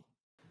 possible.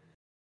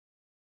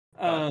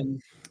 But Um,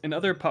 in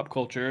other pop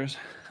cultures,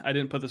 I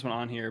didn't put this one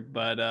on here,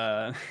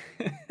 but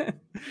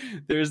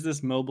there's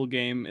this mobile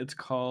game. It's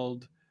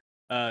called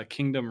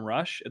Kingdom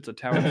Rush. It's a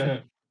tower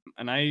defense,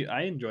 and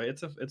I enjoy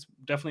it. It's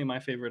definitely my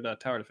favorite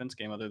tower defense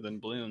game, other than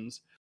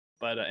Bloons.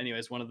 But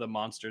anyways, one of the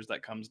monsters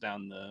that comes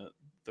down the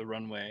the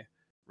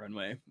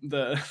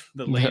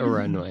The lane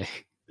runway.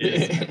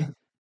 is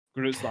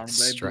Grootslang, but I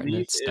Strutting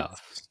believe its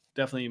stuff. it's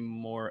definitely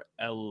more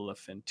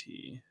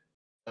elephanty.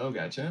 oh,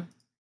 gotcha.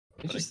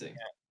 But Interesting.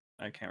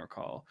 I can't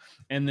recall.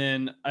 And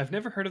then I've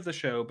never heard of the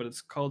show, but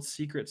it's called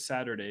Secret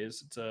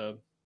Saturdays. It's a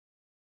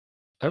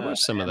I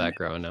watched some of that animated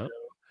growing up.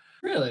 show.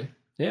 Really?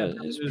 Yeah, Yeah,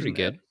 apparently it's there's pretty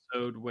an good.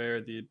 episode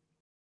where the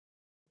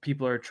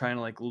people are trying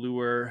to like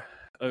lure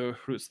a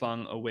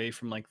Fruitslang away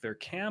from like their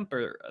camp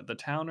or the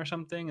town or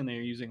something, and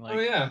they're using Oh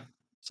like yeah.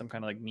 some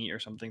kind of like meat or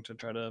something to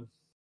try to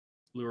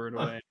lure it Huh.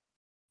 away. I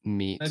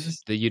Meat,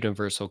 just the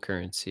universal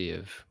currency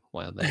of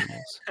wild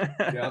animals.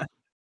 yeah.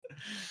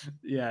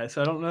 Yeah,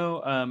 so I don't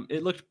know.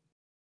 It looked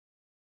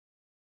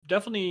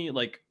definitely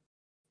like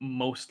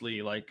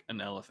mostly like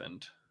an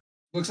elephant.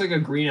 Looks like a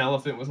green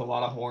elephant with a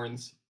lot of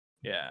horns.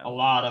 Yeah. A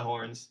lot of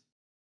horns.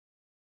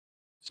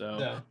 So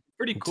So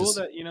pretty cool Just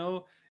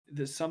that,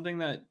 there's something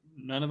that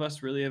none of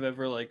us really have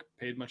ever like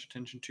paid much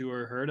attention to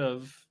or heard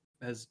of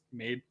has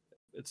made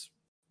its,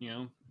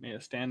 made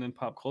a stand in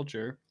pop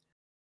culture.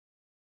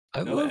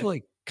 I No, love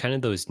like kind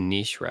of those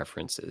niche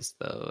references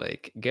though.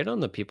 Like get on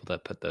the people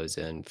that put those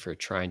in for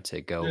trying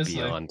to go seriously.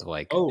 beyond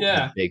like oh, the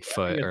Yeah. I think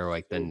Bigfoot it's or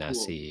like the so cool.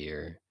 Nessie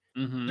or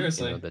Hmm.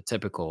 Seriously. the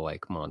typical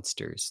like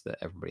monsters that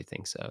everybody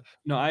thinks of.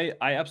 No, I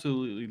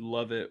absolutely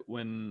love it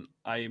when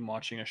I'm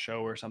watching a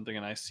show or something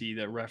and I see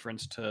that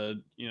reference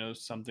to,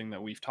 something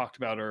that we've talked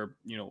about, or,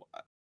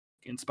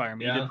 inspire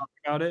me to Yeah. talk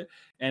about it.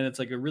 And it's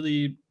like a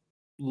really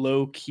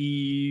low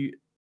key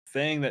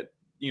thing that,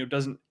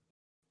 doesn't,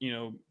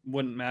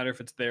 wouldn't matter if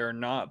it's there or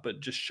not,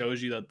 but just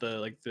shows you that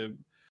the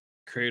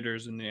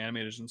creators and the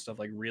animators and stuff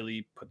like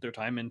really put their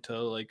time into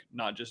like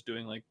not just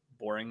doing like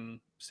boring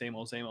same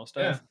old Yeah.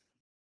 stuff.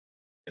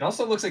 It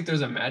also looks like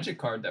there's a magic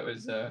card that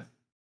was There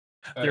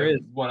is.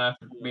 one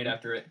after made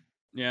after it.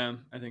 Yeah,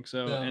 I think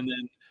so. So And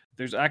then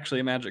there's actually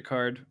a magic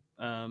card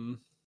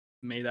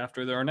made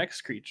after our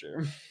next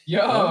creature.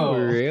 Oh,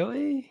 yo.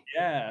 really?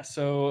 Yeah,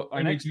 so our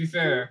I mean, next to be creature,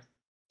 fair,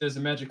 there's a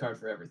magic card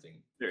for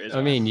everything. there is I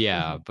one. mean,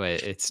 yeah,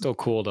 but it's still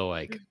cool to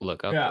like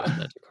look up those Yeah.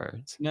 magic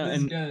cards. No, This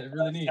is and kind of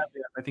really neat.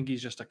 sadly, I think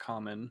he's just a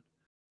common.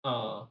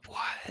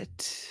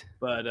 What?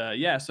 But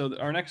yeah, so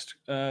our next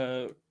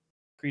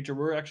creature,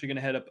 we're actually going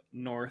to head up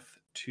north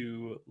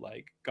to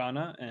like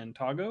Ghana and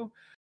Togo.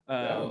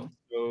 Yo.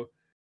 So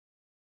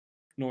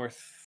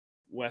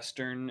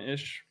northwestern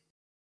ish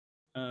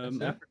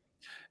Gotcha. Africa.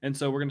 And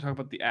so we're going to talk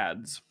about the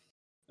Adze.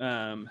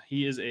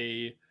 He is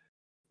a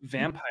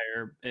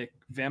vampiric,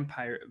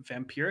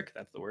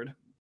 that's the word,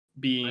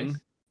 being Nice.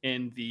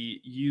 in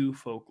the U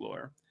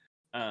folklore.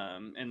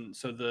 And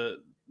so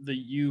the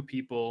U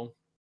people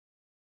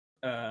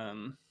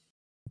um,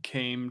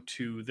 came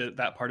to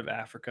that part of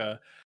Africa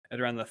at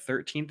around the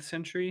 13th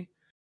century.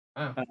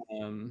 Wow.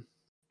 Um,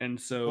 and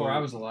Before I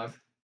so was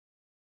alive.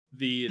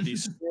 the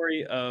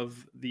story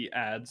of the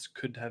ads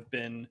could have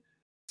been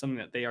something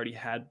that they already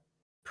had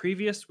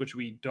previous, which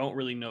we don't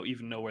really know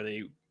where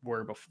they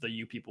were before the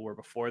U people were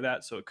before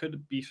that. So it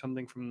could be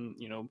something from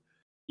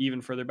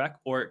even further back,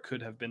 or it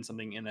could have been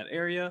something in that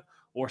area,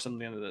 or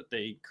something that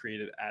they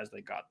created as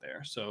they got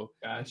there. So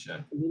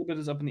Gotcha. a little bit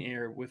is up in the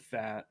air with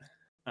that,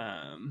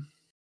 um,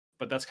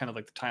 but that's kind of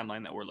like the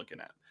timeline that we're looking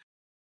at.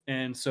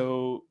 And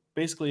so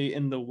basically,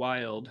 in the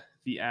wild,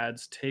 the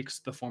ads takes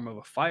the form of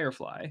a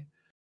firefly,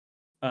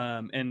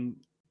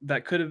 and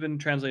that could have been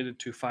translated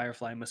to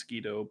firefly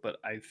mosquito, but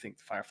I think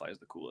the firefly is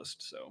the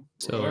coolest. So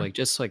we'll go So with Sure. like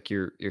just like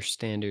your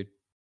standard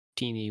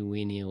teeny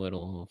weeny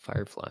little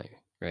firefly,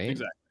 right?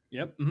 exactly.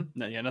 Yep.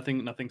 No, yeah.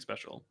 Nothing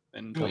special.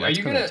 And Oh, Wait, are that's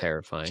you kind of gonna?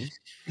 terrifying.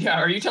 Yeah,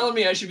 are you telling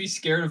me I should be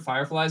scared of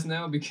fireflies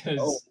now? Because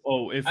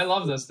I if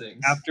love those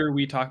things. after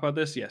we talk about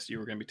this, yes, you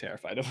were going to be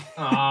terrified of.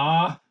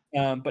 Ah,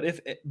 But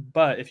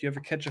if you ever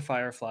catch a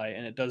firefly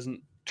and it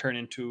doesn't turn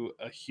into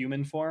a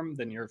human form,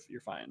 then you're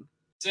fine.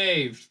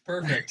 saved.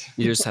 Perfect.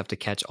 You just have to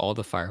catch all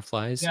the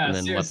fireflies Yeah, and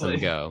then let them seriously.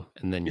 go,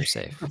 and then you're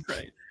safe.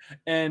 Right.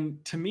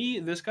 And to me,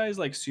 this guy's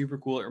like super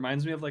cool. It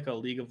reminds me of like a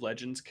League of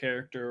Legends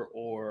character,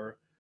 or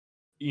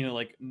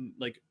like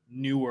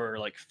newer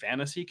like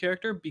fantasy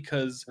character,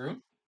 because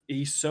True.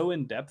 he's so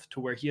in depth to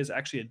where he has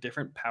actually a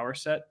different power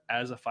set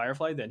as a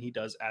firefly than he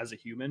does as a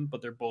human,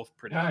 but they're both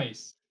pretty cool.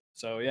 Nice.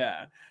 So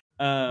yeah.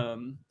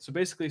 So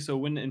basically, so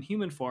when in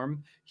human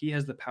form, he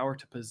has the power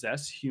to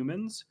possess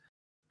humans.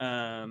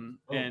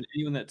 Oh, And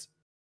anyone that's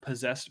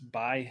possessed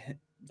by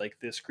like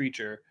this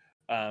creature,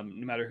 no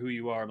matter who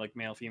you are, like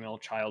male, female,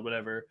 child,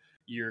 whatever,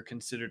 you're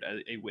considered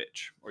a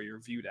witch, or you're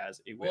viewed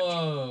as a witch.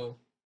 whoa.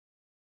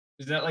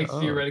 Is that like Oh,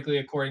 theoretically,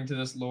 according to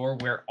this lore,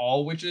 where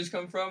all witches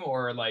come from,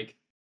 or like,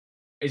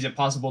 is it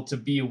possible to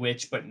be a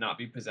witch but not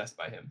be possessed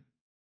by him?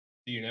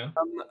 Do you know?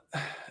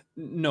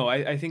 No,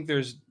 I think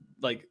there's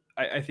like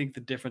I think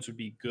the difference would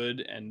be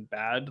good and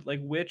bad, like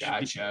witch.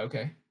 Gotcha.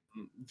 Okay.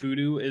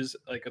 Voodoo is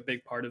like a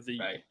big part of the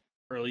Right.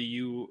 early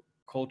U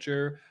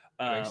culture.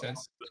 That makes It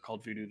sense. was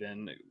called voodoo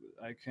then.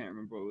 I can't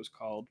remember what it was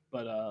called,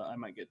 but I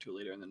might get to it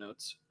later in the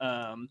notes.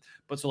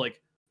 But so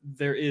like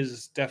there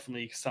is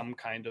definitely some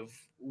kind of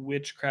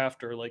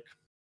witchcraft or like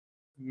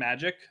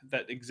magic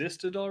that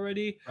existed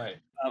already.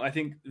 Right. I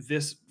think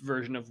this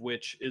version of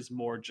witch is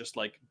more just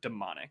like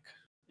demonic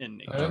in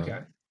nature. uh,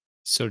 Okay.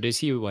 so does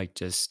he like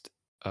just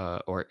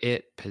or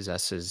it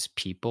possesses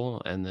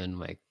people and then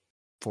like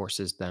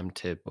forces them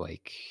to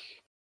like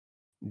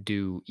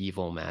do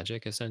evil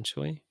magic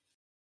essentially?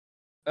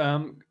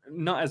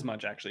 Not as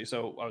much actually.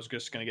 So I was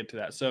just going to get to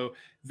that. So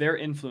their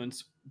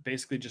influence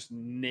basically just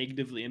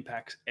negatively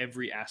impacts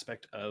every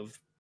aspect of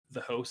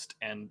the host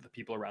and the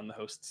people around the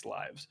host's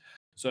lives.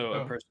 So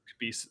a Oh. person could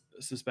be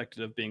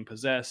suspected of being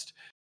possessed,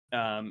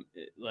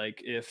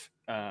 like if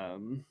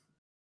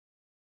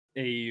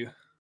a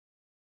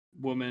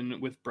woman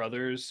with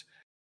brothers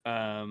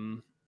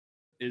um,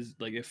 is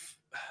like if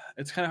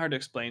it's kind of hard to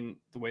explain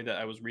the way that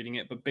I was reading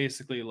it, but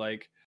basically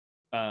like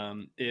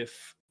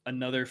if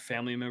another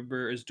family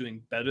member is doing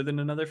better than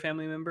another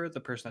family member, the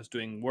person that's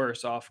doing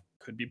worse off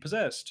could be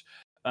possessed.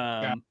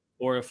 Yeah.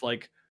 Or if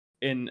like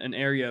in an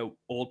area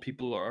old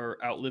people are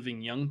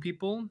outliving young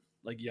people,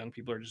 like young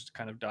people are just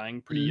kind of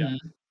dying pretty young.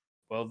 Hmm.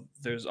 Well,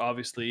 there's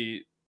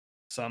obviously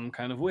some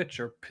kind of witch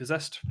or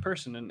possessed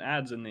person and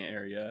ads in the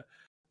area.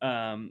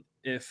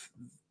 If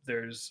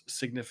there's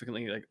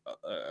significantly like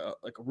a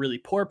really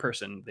poor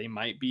person, they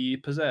might be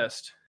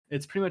possessed.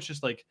 It's pretty much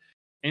just like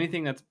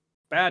anything that's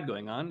bad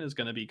going on is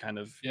going to be kind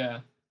of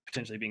Yeah.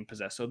 potentially being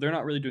possessed. So they're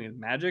not really doing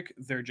magic.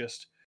 They're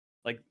just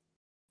like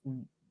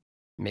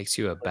Makes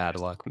you a bad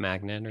luck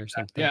magnet or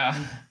something? Yeah.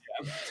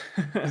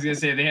 I was yeah. gonna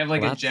say they have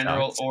like Well, a that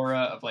general sucks. aura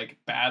of like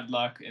bad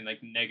luck and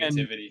like And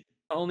negativity.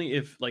 only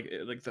if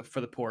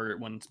for the poor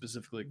one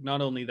specifically,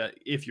 not only that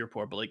if you're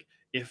poor, but like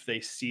if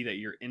they see that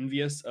you're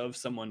envious of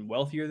someone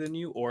wealthier than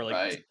you, or like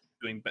Right.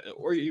 doing better,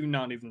 or even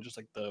not even just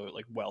like the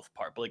like wealth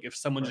part, but like if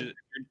someone Right. just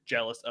you're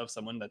jealous of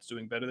someone that's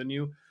doing better than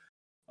you,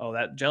 oh,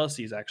 that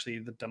jealousy is actually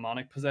the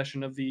demonic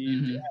possession of the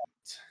Hmm.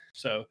 ads.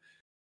 So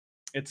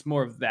it's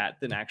more of that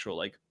than actual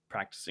like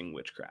practicing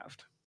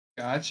witchcraft.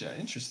 Gotcha.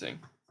 Interesting.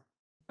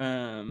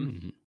 Um,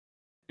 Mhm.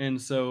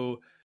 and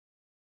so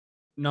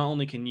not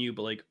only can you,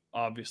 but like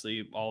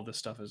obviously all this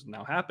stuff is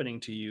now happening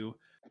to you,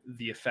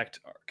 the effect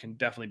can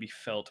definitely be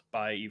felt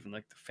by even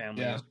like the Yeah.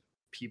 families,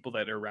 people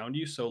that are around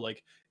you. So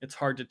like it's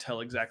hard to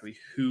tell exactly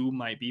who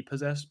might be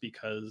possessed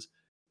because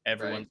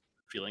Right. everyone's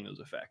feeling those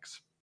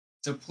effects.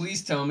 So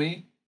please tell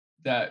me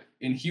that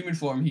in human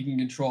form he can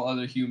control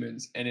other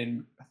humans, and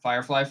in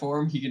firefly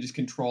form he can just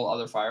control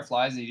other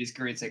fireflies, and he just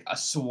creates like a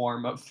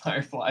swarm of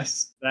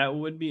fireflies. That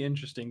would be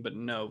interesting, but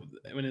no,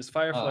 when his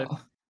firefly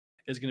Oh.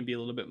 is going to be a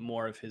little bit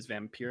more of his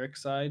vampiric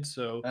side.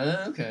 So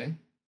Okay.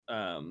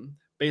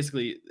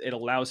 basically it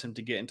allows him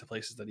to get into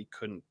places that he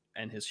couldn't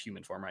and his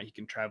human form, right? He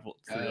can travel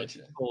through like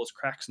Gotcha. holes,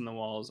 cracks in the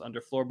walls,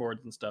 under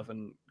floorboards and stuff,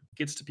 and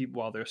gets to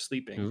people while they're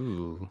sleeping.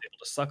 Ooh, Able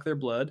to suck their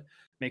blood,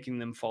 making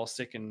them fall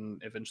sick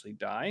and eventually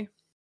die.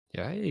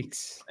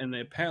 yikes. And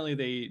apparently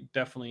they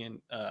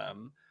definitely,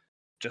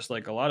 just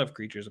like a lot of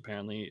creatures,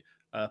 apparently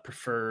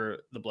prefer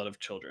the blood of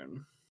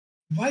children.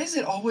 Why is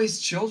it always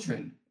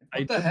children? I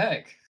What the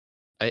heck?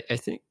 I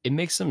think it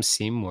makes them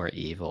seem more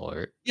evil, or you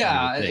would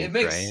Yeah, it think,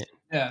 makes right?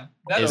 that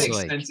It's so makes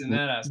like sense in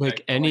that like aspect, but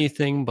like,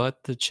 anything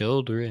but the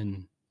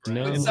children. right.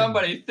 would And No.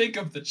 somebody think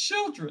of the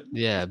children?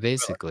 Yeah, but, like,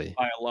 basically.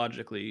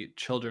 biologically,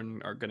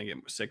 children are going to get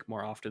sick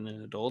more often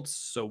than adults.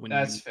 So when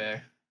That's you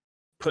fair.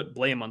 put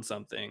blame on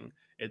something,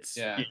 it's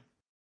Yeah,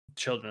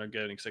 children are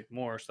getting sick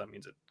more, so that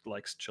means it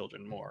likes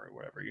children more or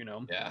whatever, you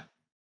know. yeah,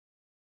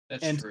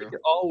 that's And to make true.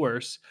 it all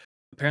worse,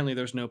 apparently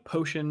there's no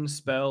potion,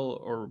 spell,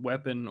 or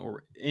weapon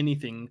or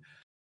anything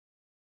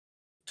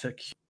to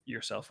cure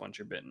yourself once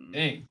you're bitten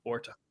Dang. or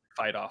to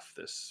fight off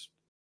this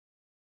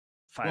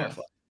Woof.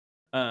 firefly.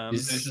 Um,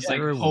 So it's just Is like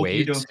there a hope you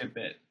way don't get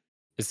bit.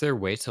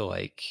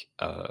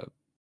 to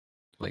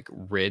like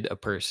rid a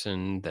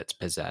person that's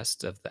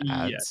possessed of the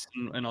yes, ads?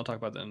 and I'll talk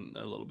about that in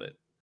a little bit.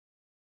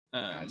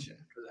 Gotcha.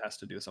 Because it has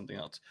to do with something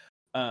else.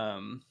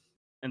 Um,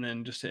 and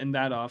then just to end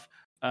that off,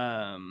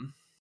 um,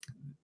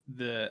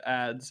 the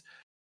ads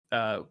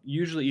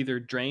usually either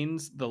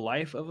drains the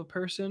life of a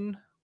person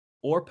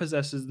or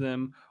possesses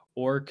them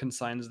or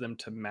consigns them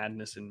to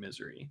madness and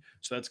misery.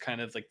 So that's kind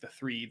of like the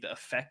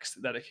effects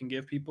that it can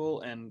give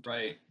people. And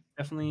Right.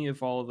 definitely,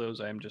 if all of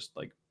those, I'm just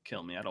like,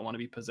 kill me. I don't want to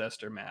be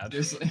possessed or mad.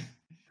 Seriously.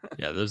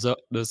 Yeah, those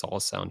all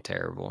sound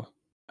terrible.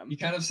 He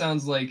kind of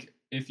sounds like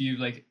if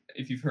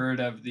you've heard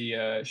of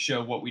the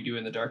show What We Do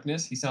in the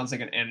Darkness, he sounds like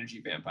an energy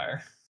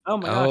vampire. Oh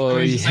my gosh. Oh So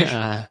he's just like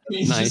yeah,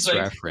 he's just nice like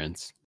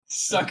reference.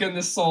 sucking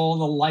the soul,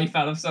 the life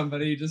out of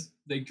somebody, just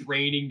like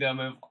draining them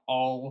of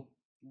all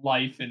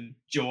life and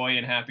joy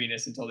and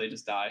happiness until they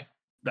just die.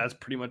 That's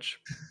pretty much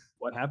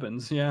what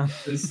happens. Yeah.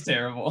 It's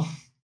terrible.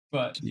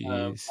 But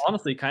Jeez.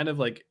 Honestly, kind of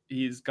like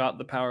he's got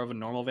the power of a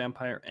normal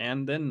vampire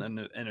and then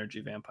an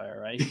energy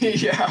vampire, right?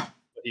 yeah.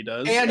 What he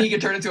does. And he can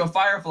turn into a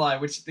firefly,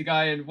 which the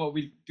guy in What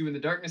We Do in the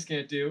Darkness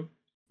can't do.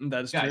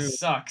 That's Guy true.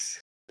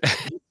 sucks.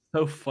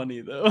 So funny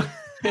though.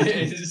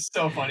 It's just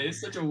so funny. It's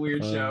such a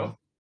weird show.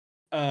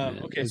 Man,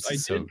 Okay, so this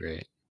is so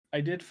great.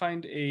 I did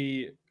find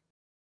a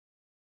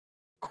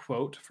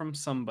quote from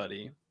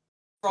somebody.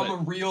 From But- a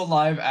real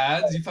live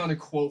ads, you found a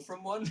quote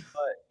from one?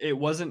 It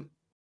wasn't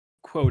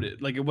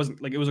quoted. Like it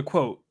wasn't like it was a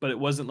quote, but it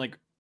wasn't like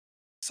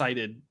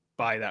cited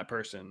by that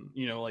person.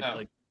 You know, like Oh.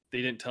 like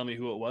they didn't tell me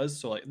who it was.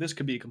 So like this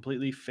could be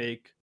completely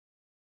fake.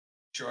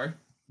 Sure.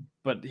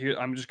 But here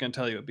I'm just gonna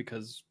tell you it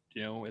because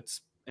you know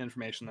it's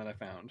information that I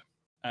found.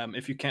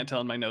 If you can't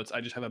tell in my notes,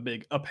 I just have a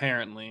big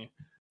apparently.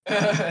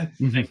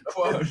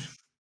 Quote.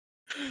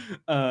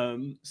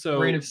 So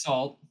Grain of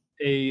salt.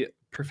 a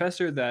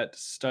professor that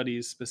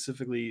studies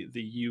specifically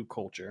the U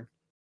culture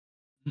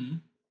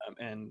Mhm.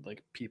 and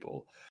like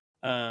people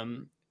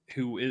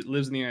who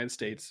lives in the United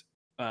States,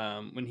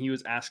 when he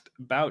was asked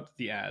about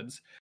the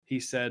ads, he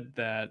said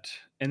that,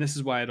 and this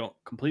is why I don't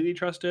completely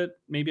trust it.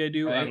 Maybe I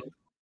do. I Right. don't,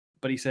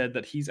 but he said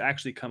that he's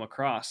actually come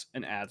across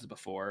an ads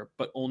before,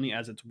 but only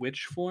as its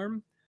witch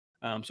form.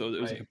 So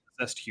it was like Right. a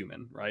possessed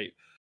human, right?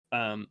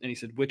 And he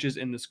said witches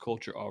in this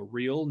culture are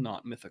real,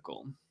 not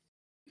mythical.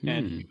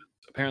 And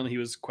apparently he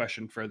was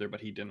questioned further, but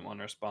he didn't want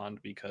to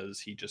respond because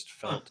he just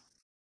felt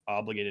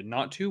obligated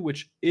not to,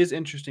 which is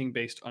interesting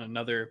based on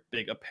another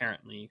big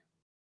apparently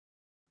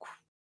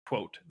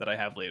quote that I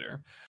have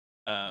later.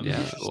 Yeah,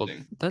 well,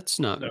 Interesting. that's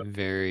not So-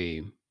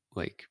 very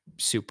like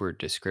super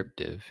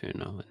descriptive,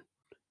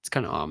 It's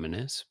kind of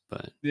ominous,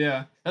 but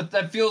Yeah.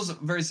 That feels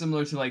very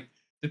similar to like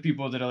the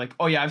people that are like,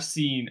 oh yeah, I've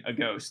seen a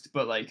ghost,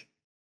 but like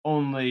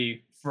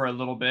only for a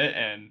little bit,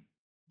 and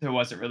there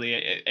wasn't really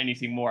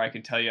anything more I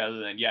can tell you other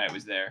than yeah, it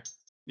was there.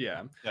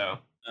 yeah. So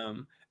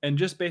And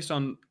just based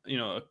on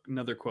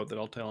another quote that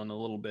I'll tell in a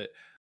little bit,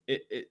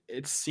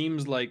 it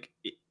seems like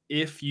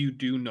if you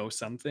do know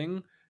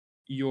something,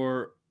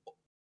 you're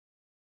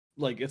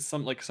like it's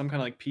some kind of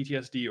like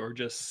PTSD or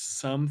just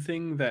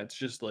something that's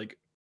just like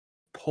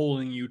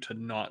pulling you to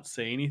not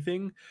say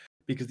anything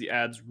because the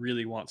ads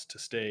really wants to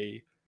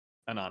stay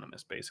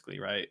anonymous, basically,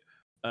 right?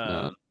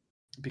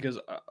 Because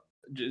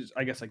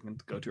I guess I can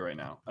go to it right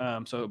now.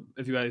 So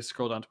if you guys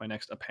scroll down to my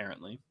next,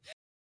 apparently.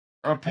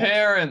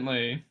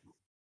 apparently.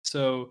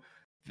 So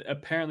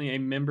apparently a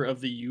member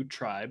of the U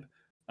tribe,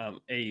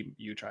 a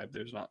U tribe,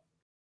 there's not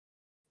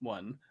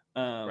one,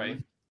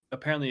 Right.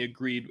 apparently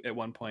agreed at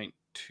one point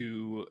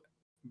to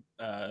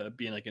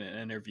be in like an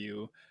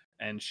interview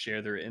and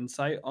share their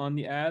insight on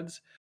the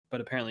ads,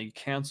 but apparently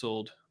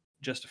canceled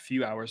just a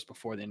few hours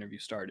before the interview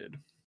started.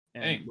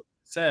 And Hey. what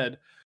it said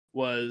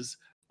was,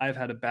 I've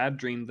had a bad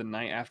dream the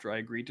night after I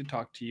agreed to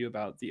talk to you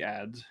about the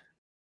ads.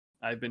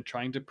 I've been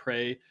trying to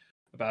pray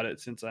about it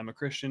since I'm a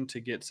Christian to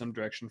get some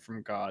direction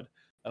from God.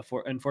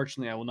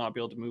 Unfortunately, I will not be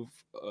able to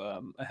move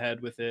ahead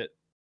with it.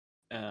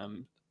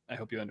 I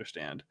hope you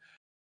understand.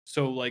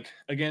 So like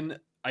again,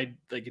 I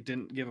like it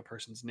didn't give a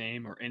person's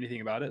name or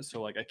anything about it,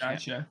 so like I can't.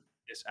 Gotcha.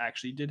 This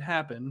actually did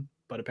happen,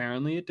 but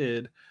apparently it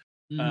did.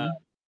 Uh, Hmm.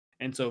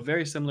 and so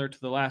very similar to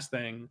the last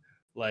thing,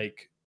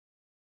 like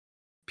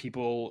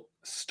people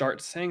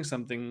start saying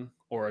something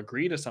or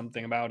agree to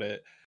something about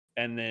it,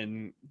 and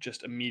then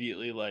just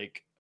immediately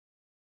like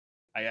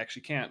I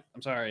actually can't.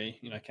 I'm sorry,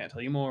 I can't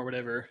tell you more or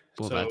whatever.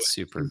 Well, So that's it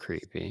super seems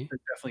creepy. to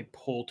definitely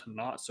pull to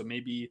naught. So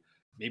maybe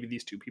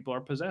these two people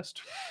are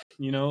possessed,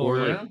 or Or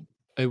like Yeah.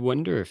 I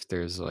wonder if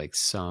there's like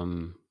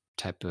some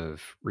type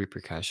of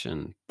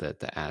repercussion that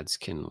the ads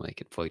can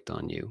like inflict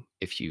on you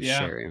if you Yeah.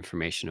 share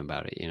information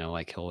about it,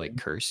 like he'll like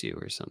curse you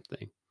or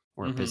something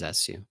or hmm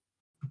possess you.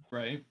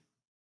 Right.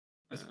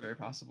 That's um, very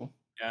possible.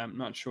 yeah, I'm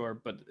not sure,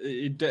 but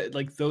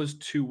like those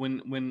two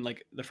when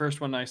like the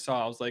first one I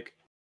saw, I was like,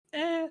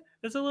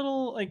 it's a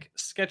little like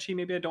sketchy.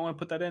 Maybe I don't want to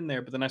put that in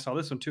there. But then I saw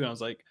this one too, and I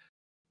was like,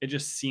 it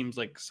just seems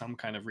like some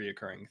kind of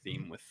reoccurring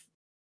theme with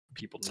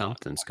people not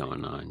Something's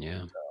going on,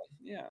 yeah.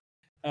 yeah.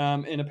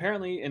 And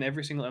apparently, in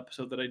every single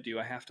episode that I do,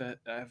 I have to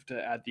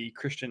add the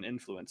Christian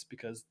influence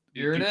because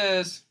we Here it do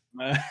is.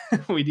 uh,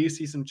 we do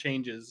see some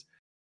changes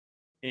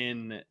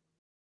in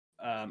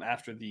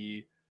after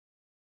the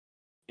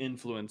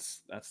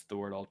influence. That's the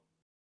word I'll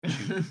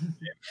choose.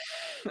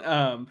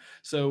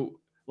 So,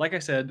 like I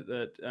said,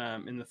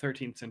 that in the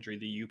 13th century,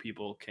 the U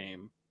people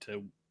came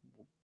to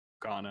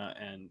Ghana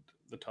and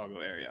the Togo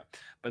area,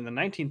 but in the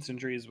 19th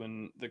century is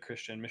when the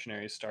Christian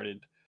missionaries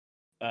started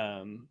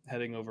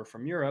heading over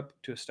from Europe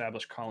to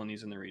establish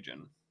colonies in the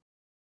region.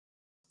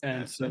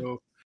 And Gotcha.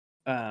 so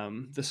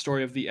the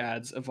story of the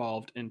ads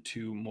evolved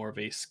into more of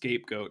a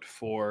scapegoat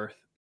for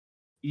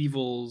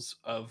evils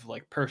of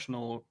like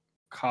personal,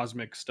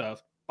 cosmic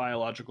stuff,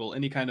 biological,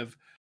 any kind of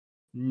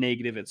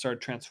negative. It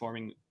started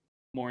transforming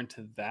more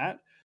into that,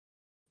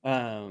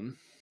 and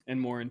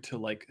more into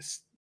like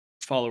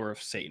follower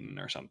of Satan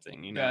or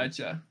something.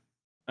 Gotcha.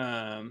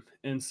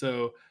 And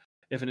so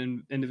if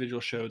an individual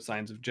showed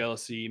signs of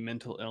jealousy,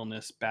 mental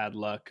illness, bad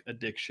luck,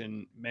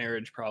 addiction,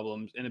 marriage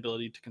problems,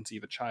 inability to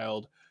conceive a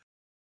child,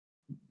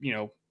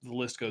 the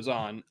list goes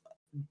on.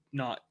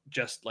 Not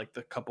just like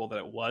the couple that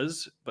it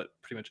was, but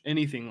pretty much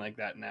anything like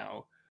that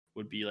now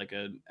would be like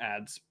an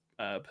ad's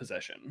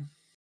possession.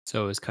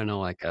 So it's kind of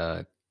like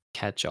a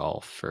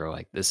catch-all for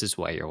like this is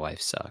why your wife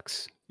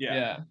sucks. Yeah.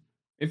 Yeah.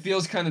 It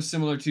feels kind of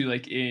similar to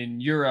like in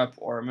Europe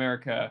or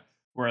America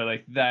where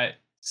like that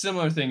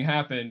similar thing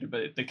happened,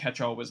 but the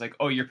catch-all was like,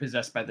 "Oh, you're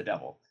possessed by the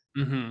devil."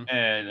 hmm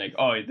And like,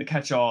 oh, the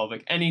catch-all,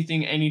 like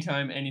anything,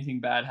 anytime anything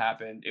bad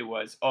happened, it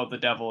was, oh, the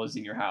devil is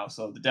in your house.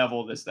 Oh, the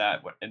devil, this,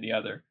 that, what, and the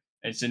other.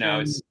 And so now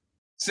And it's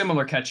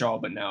similar catch-all,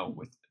 but now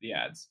with the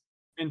ads.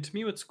 and to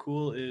me, what's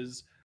cool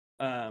is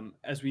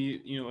as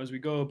we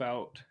go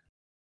about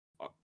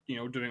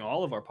doing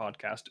all of our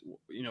podcast,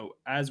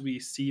 as we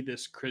see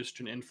this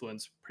Christian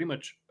influence pretty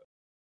much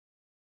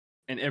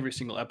in every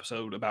single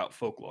episode about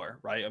folklore,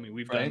 right? I mean,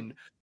 we've Right? done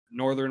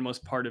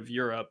northernmost part of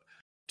Europe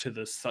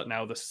to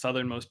now the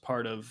southernmost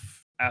part of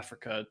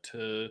Africa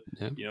to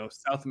Yeah.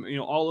 south,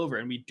 all over,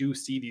 and we do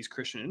see these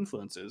Christian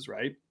influences,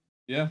 right?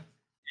 Yeah.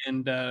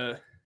 And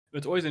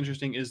what's always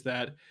interesting is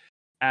that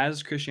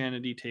as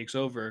Christianity takes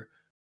over,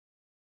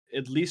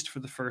 at least for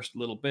the first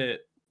little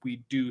bit, we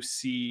do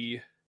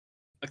see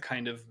a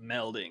kind of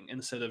melding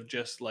instead of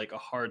just like a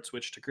hard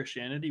switch to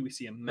Christianity. We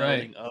see a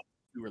Right. melding of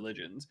two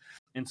religions,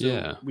 and so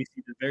Yeah. we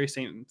see the very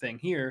same thing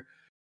here.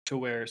 To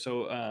where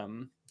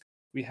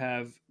we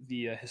have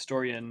the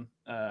historian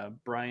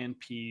Brian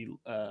P.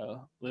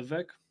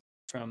 Livek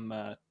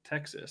from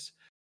Texas,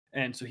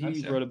 and so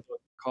he Gotcha. wrote a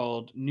book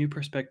called "New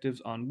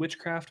Perspectives on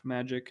Witchcraft,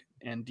 Magic,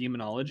 and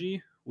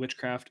Demonology: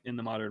 Witchcraft in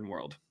the Modern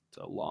World." It's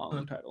a Huh.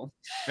 long title.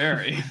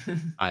 Very.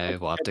 I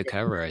will have to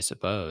cover, I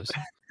suppose.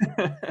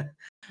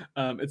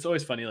 It's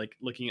always funny, like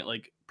looking at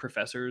like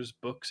professors'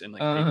 books and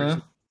like papers.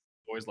 Uh-huh.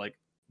 It's always like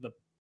the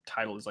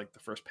title is like the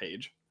first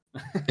page.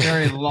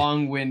 Very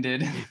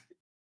long-winded.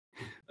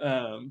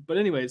 But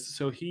anyways,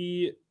 so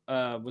he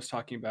was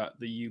talking about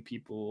the U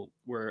people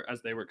were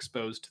as they were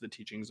exposed to the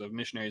teachings of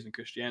missionaries and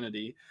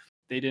Christianity,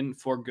 they didn't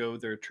forego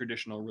their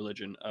traditional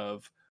religion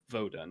of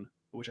Vodun,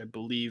 which I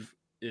believe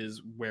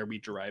is where we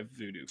derive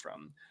voodoo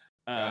from.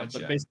 But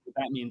Gotcha. basically,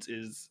 what that means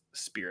is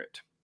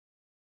spirit.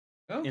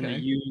 In the Okay.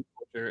 U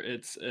culture,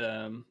 it's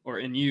or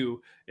in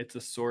U, it's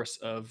a source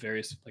of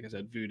various, like I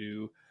said,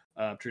 voodoo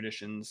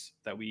traditions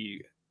that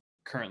we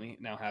currently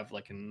now have,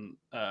 like in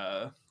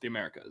the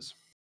Americas.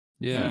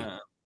 Yeah. Uh,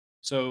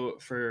 so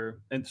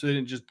they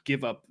didn't just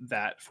give up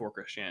that for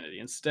Christianity.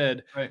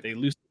 Instead, Right. they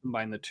loosely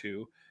combined the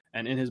two.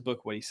 And in his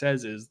book, what he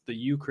says is the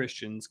U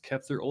Christians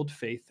kept their old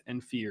faith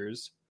and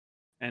fears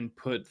and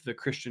put the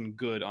Christian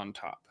good on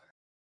top.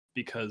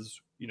 Because,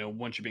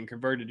 once you've been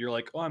converted, you're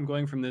like, oh, I'm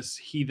going from this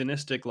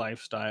heathenistic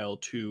lifestyle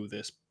to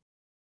the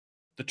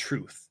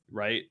truth,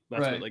 right?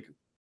 That's what Right. like,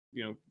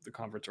 the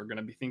converts are going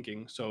to be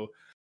thinking. So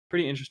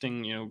pretty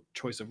interesting,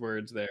 choice of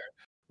words there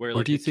where Or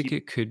like do you they think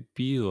keep, it could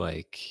be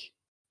like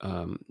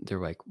they're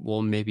like,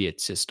 well, maybe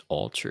it's just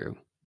all true,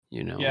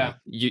 Yeah. like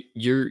you're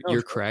oh,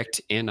 you're totally.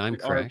 correct and I'm We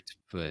are, correct,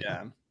 but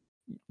yeah.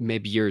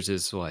 maybe yours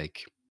is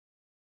like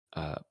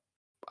uh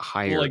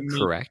Well, higher like maybe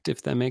correct,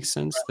 if that makes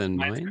sense, than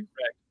mine's mine.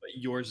 correct, but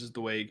yours is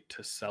the way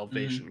to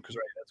Mm, salvation because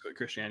right, that's what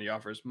Christianity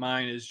offers.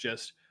 Mine is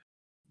just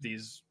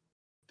these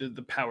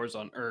the powers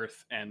on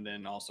Earth, and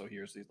then also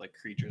here's these like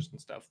creatures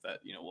and stuff that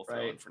we'll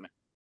throw in right. for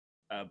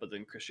now. But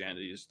then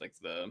Christianity is like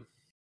the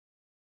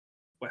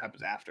what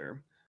happens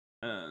after.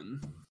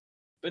 Um,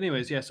 but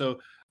anyways, yeah.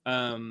 So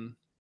um,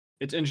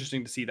 it's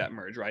interesting to see that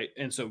merge, right?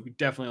 And so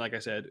definitely, like I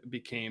said,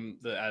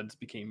 the ads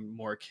became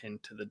more akin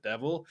to the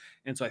devil,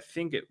 and so I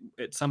think it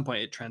at some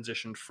point it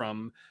transitioned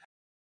from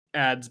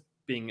ads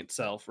being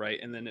itself, right,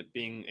 and then it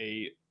being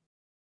a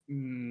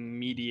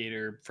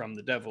mediator from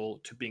the devil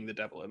to being the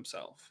devil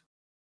himself.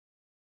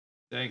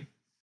 Dang.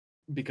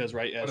 Because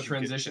right What a as you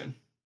get transition.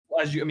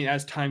 as you I mean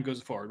as time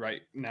goes forward,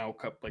 right now,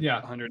 like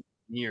Yeah. 100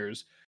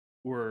 years,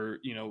 where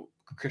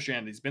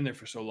Christianity's been there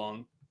for so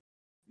long,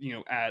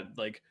 add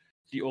like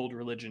the old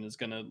religion is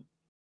going to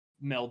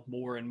meld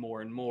more and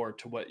more and more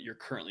to what you're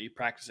currently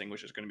practicing,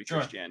 which is going to be Sure.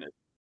 Christianity.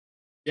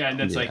 Yeah, and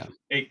So that's Yeah. like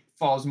it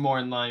falls more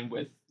in line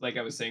with, like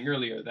I was saying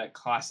earlier, that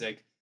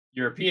classic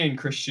European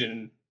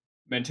Christian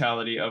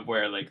mentality of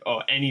where like, oh,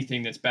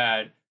 anything that's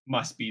bad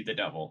must be the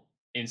devil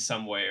in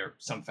some way or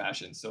some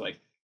fashion. So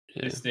like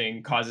Yeah. this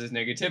thing causes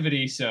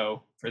negativity.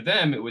 So for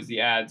them it was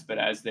the ads, but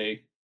as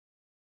they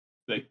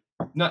like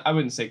not I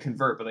wouldn't say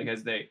convert, but like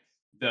as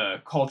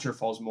the culture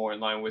falls more in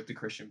line with the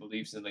Christian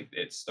beliefs and like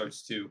it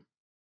starts to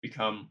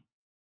become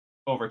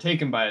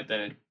overtaken by it,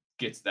 then it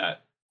gets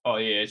that, oh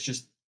yeah, it's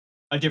just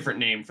a different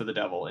name for the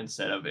devil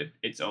instead of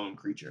its own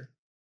creature.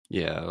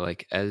 Yeah,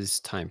 like, as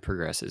time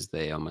progresses,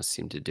 they almost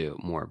seem to do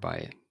it more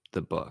by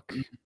the book,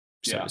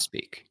 so to Yeah.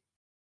 speak.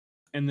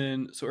 and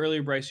then so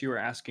earlier, Bryce, you were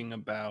asking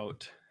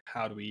about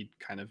how do we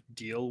kind of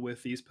deal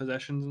with these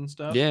possessions and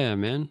stuff. Yeah,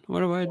 man. What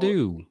do I So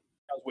do?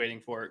 I was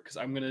waiting for it because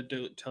I'm gonna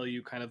tell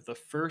you kind of the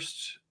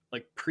first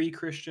like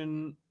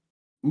pre-Christian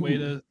way Ooh.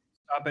 to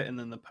stop it, and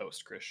then the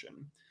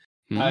post-Christian.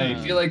 I Uh,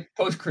 feel Hmm. like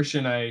post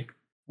Christian, I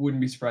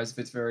wouldn't be surprised if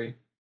it's very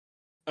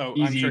oh,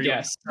 I'm easy to sure you.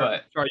 guess,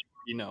 but Sorry,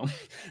 you know.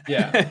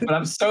 yeah. But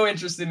I'm so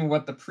interested in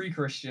what the pre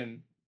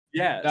Christian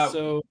Yeah. that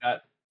So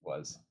that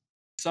was.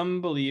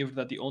 some believed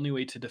that the only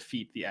way to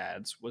defeat the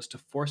ads was to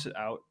force it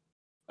out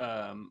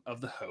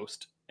of the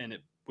host, and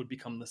it would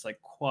become this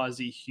like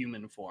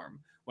quasi-human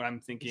form. What I'm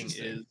thinking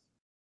Interesting. is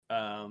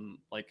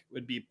like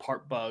would be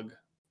part bug,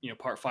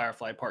 part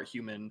firefly, part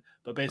human.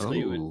 But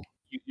basically, it would Oh,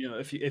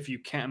 if you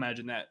can't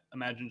imagine that,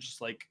 imagine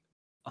just like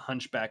a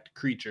hunchbacked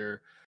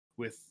creature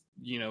with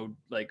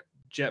like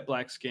jet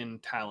black skin,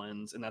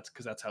 talons, and that's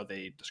because that's how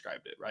they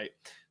described it, right?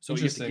 So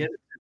you have to get Interesting.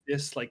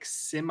 this like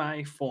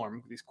semi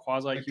form, these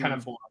Like kind quasi-human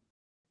of form,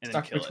 and then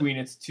stuck kill it, between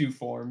its two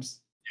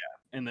forms.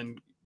 and then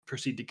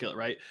proceed to kill it,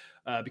 right?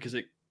 Because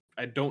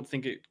I don't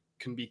think it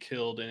can be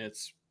killed in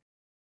its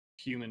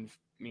human,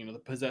 the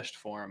possessed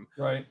form.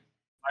 Right.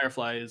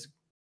 Firefly is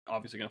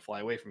obviously going to fly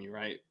away from you,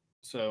 right?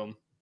 So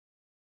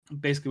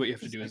basically, what you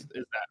have to do is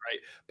Interesting. that, right?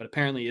 But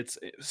apparently, it's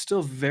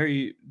still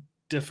very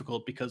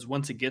difficult because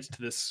once it gets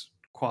to this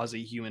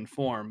quasi-human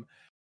form,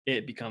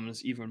 it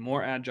becomes even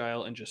more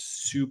agile and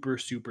just super,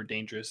 super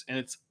dangerous. And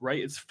it's right;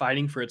 it's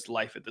fighting for its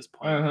life at this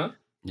point. Uh-huh.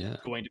 yeah.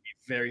 Going to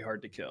be very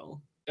hard to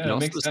kill. Yeah, It that also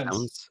makes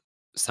sense.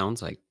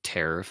 sounds, like,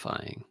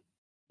 terrifying.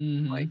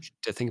 Like, Mhm.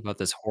 to think about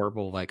this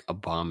horrible, like,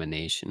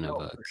 abomination of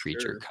Oh, a for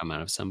creature sure. come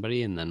out of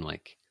somebody, and then,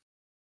 like,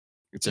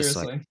 it's just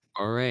like, Seriously.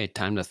 "Alright,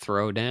 time to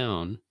throw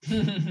down."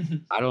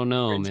 I don't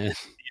know, Great man.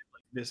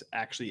 this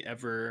actually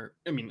ever.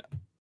 I mean,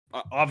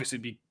 obviously,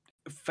 it'd be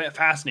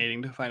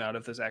fascinating to find out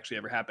if this actually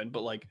ever happened.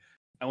 But like,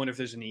 I wonder if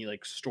there's any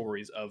like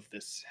stories of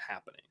this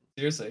happening.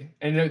 Seriously.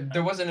 And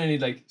there wasn't any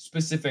like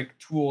specific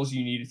tools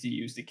you needed to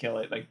use to kill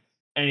it. Like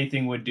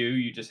anything would do.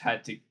 You just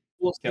had to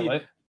We'll kill see.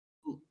 it.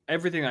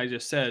 Everything I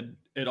just said,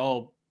 it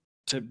all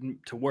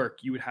to work,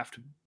 you would have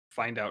to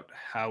find out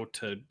how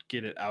to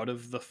get it out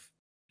of the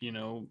you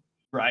know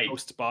Right.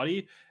 host's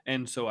body,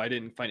 and so I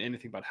didn't find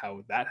anything about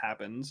how that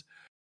happens.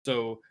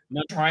 So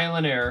none, Trial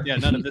and error. yeah,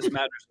 none of this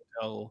matters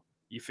until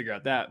you figure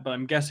out that. But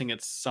I'm guessing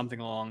it's something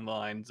along the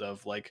lines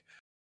of like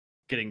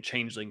getting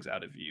changelings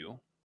out of you,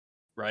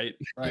 right?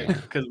 Right.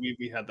 Yeah. Because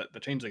we had the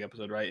changeling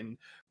episode, right? And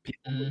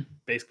people would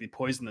Mhm. basically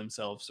poison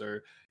themselves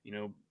or you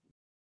know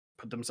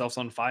put themselves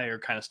on fire,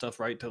 kind of stuff,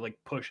 right? To like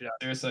push it out.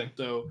 Seriously.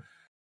 So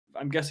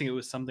I'm guessing it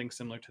was something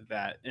similar to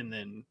that, and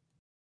then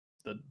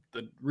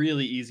the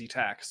really easy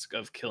task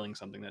of killing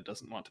something that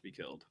doesn't want to be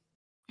killed.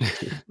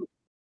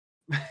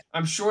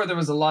 I'm sure there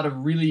was a lot of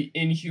really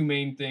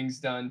inhumane things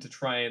done to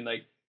try and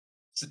like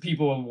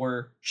people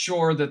were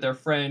sure that their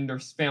friend or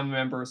family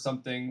member or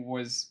something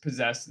was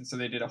possessed, and so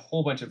they did a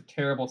whole bunch of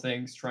terrible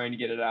things trying to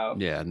get it out.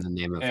 Yeah, in the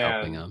name of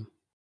helping And them.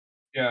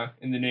 yeah,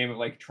 in the name of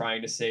like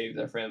trying to save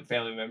their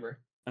family member.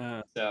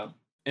 Uh, So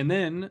and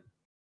then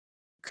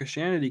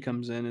Christianity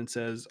comes in and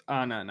says,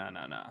 "Ah, no, no,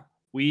 no, no.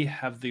 We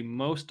have the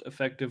most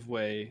effective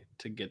way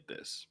to get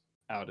this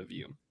out of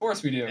you." of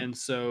course we do. And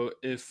so,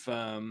 if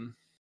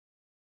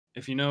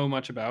you know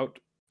much about,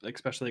 like,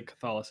 especially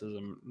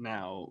Catholicism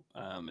now,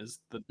 is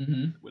the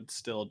Hmm. would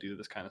still do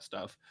this kind of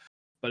stuff.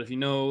 But if you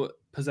know,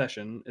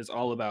 possession is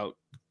all about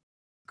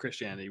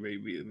Christianity.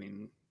 I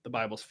mean, the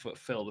Bible's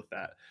filled with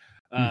that.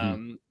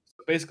 Mhm.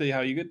 So basically,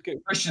 how you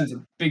get Christians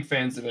are big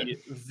fans of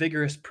it. the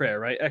vigorous prayer,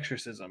 right?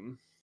 Exorcism.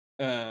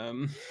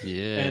 Um, and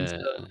Yeah.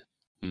 so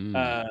Mm.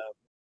 uh,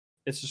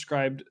 it's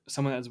described,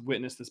 someone has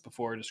witnessed this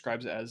before,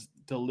 describes it as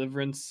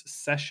deliverance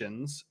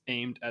sessions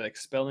aimed at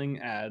expelling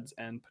ads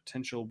and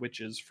potential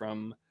witches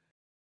from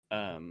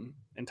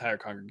entire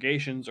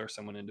congregations or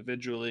someone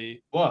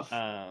individually. Woof.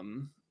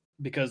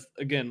 Because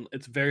again,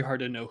 it's very hard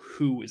to know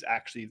who is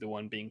actually the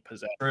one being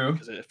possessed True.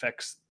 because it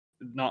affects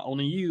not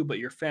only you but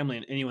your family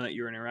and anyone that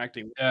you're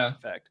interacting with. Yeah.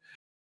 Effect.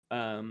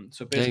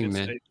 So basically, Dang, it's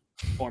man.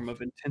 a form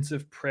of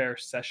intensive prayer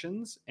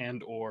sessions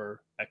and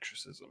or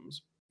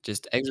exorcisms.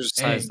 Just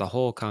exercise Dang. the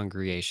whole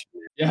congregation.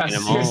 Yeah, Get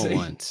them all at seriously.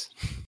 once.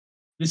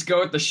 Just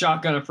go with the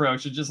shotgun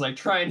approach and just like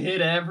try and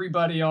hit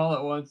everybody all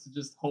at once and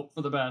just hope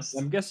for the best.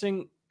 I'm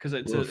guessing because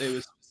it Oof.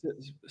 was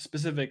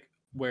specific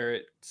where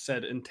it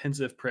said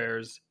intensive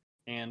prayers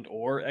and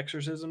or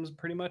exorcisms,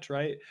 pretty much,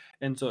 right?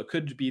 And so it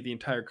could be the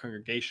entire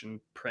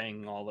congregation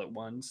praying all at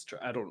once.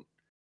 I don't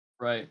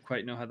Right.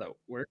 quite know how that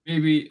works,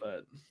 Maybe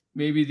but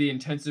maybe the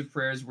intensive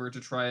prayers were to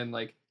try and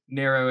like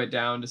narrow it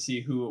down to see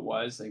who it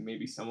was. Like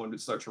maybe someone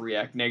would start to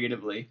react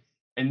negatively,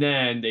 and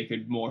then they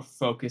could more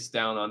focus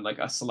down on like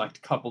a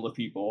select couple of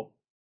people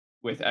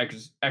with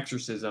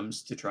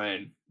exorcisms to try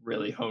and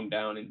really hone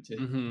down into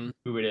mhm.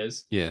 who it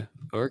is. Yeah.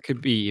 Or it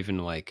could be even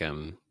like,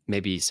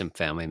 maybe some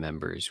family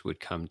members would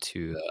come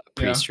to a Yeah,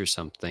 priest or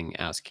something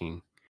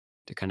asking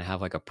to kinda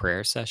have, like, a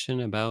prayer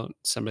session about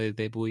somebody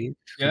they believe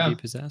could be yeah,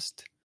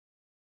 possessed.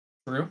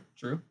 true,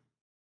 true.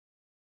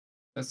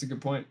 That's a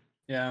good point.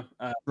 Yeah,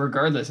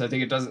 Regardless, I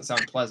think it doesn't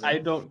sound I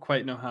pleasant. don't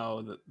quite know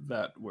how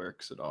that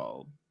works at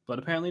all, but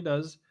apparently it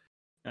does.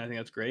 And I think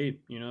that's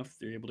great, if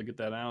they're able to get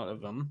that out of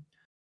them.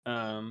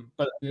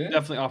 But Yeah,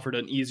 definitely offered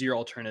an easier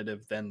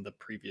alternative than the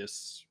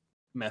previous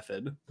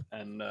method.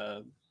 And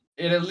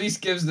it at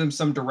least gives them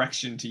some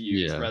direction to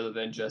use Yeah. rather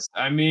than just,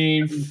 I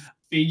mean, I mean,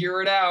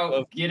 figure it of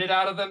out, get it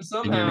out of them And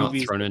you're not somehow.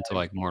 movies thrown that into,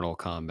 like, Mortal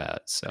Kombat,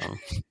 so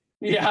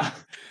Yeah.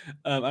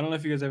 I don't know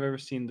if you guys have ever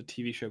seen the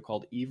TV show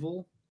called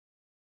Evil.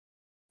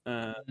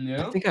 Uh, I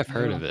No, think I've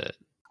heard no. of it.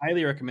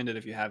 highly recommend it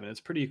if you haven't.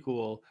 It's pretty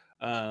cool.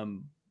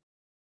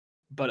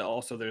 But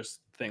also there's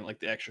thing like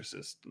The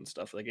Exorcist and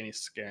stuff, like any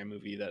scary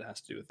movie that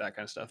has to do with that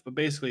kind of stuff. But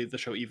basically, the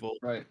show Evil,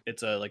 Right.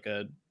 it's a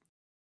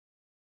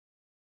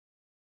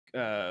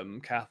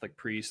Catholic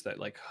priest that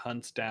like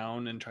hunts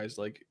down and tries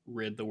to like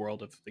rid the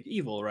world of like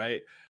evil,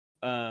 right?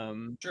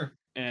 Um, Sure.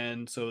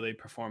 and so they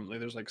perform like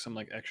there's like some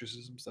like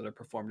exorcisms that are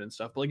performed and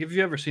stuff. But like if you've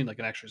ever seen like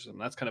an exorcism,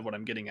 that's kind of what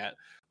I'm getting at.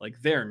 Like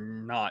they're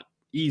not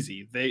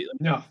easy.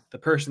 No. The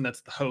person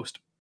that's the host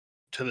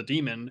to the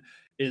demon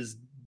is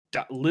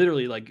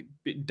literally like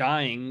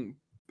dying.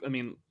 I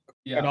mean, quite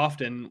Yeah.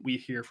 often we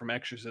hear from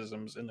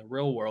exorcisms in the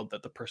real world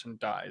that the person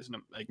dies,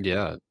 and like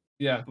Yeah.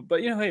 Yeah.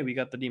 but hey, we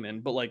got the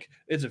demon. But like,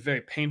 it's a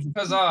very painful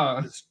thing Huzzah.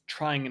 because it's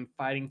trying and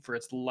fighting for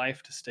its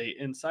life to stay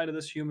inside of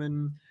this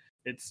human.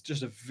 It's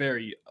just a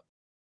very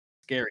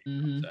scary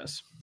Hmm.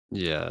 process.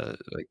 Yeah,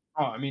 like,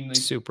 Oh, I mean, like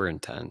super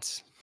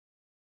intense.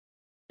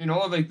 in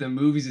all of like the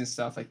movies and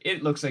stuff, like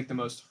it looks like the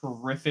most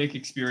horrific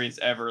experience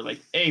ever.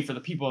 Like, A, for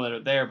the people that are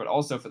there, but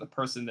also for the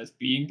person that's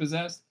being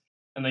possessed.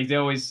 And like they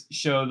always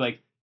show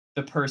like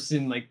the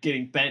person like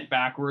getting bent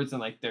backwards and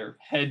like their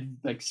head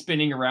like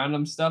spinning around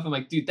them stuff. I'm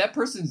like, dude, that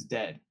person's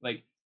dead.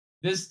 Like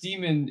this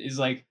demon is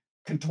like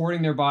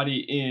contorting their body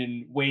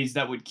in ways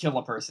that would kill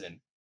a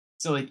person.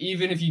 So like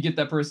even if you get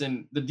that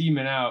person, the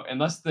demon out,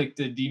 unless like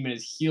the demon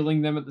is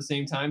healing them at the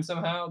same time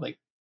somehow, like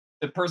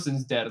the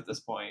person's dead at this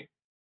point,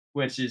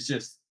 which is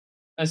just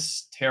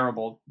that's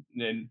terrible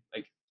and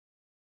like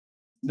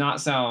not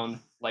sound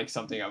like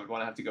something I would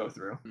want to have to go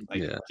through.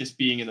 Like Yeah. just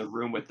being in the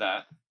room with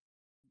that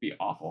would be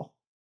awful.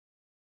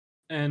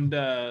 And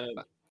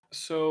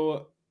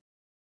so,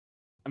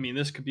 I mean,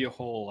 this could be a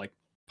whole like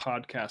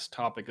podcast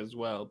topic as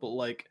well. But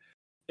like,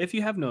 if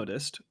you have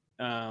noticed,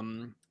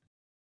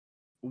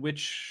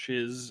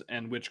 witches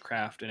and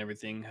witchcraft and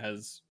everything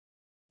has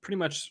pretty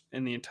much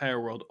in the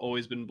entire world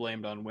always been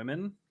blamed on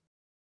women.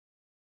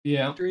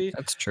 Yeah. History,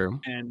 That's true.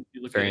 and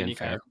you look at Very any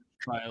kind unfair. of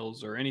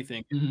trials or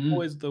anything, it's Hmm.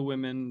 always the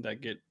women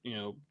that get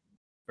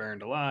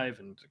burned alive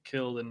and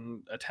killed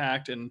and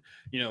attacked, and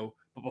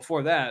but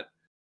before that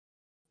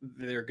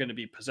they're going to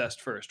be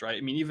possessed first, right?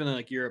 I mean, even in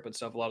like Europe and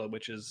stuff, a lot of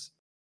witches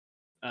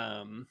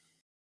um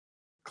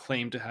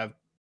claim to have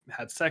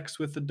had sex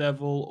with the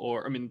devil,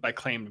 or I mean, by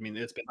claimed, I mean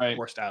it's been Right.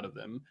 forced out of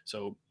them.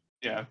 So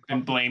Yeah.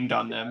 Been blamed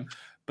on them.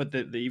 but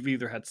they've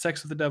either had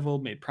sex with the devil,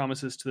 made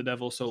promises to the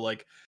devil. So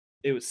like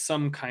it was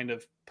some kind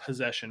of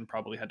possession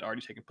probably had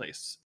already taken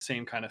place.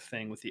 Same kind of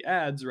thing with the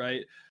ads,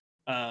 right?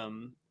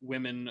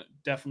 Women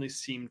definitely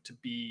seem to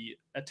be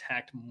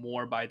attacked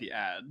more by the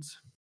ads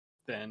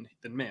than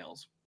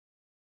males.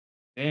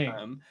 Dang.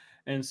 Um,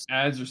 and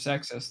Ads are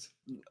sexist.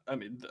 I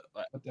mean,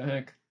 What the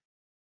heck?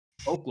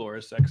 folklore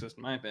is sexist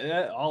in my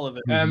opinion. All of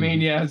it. I mean,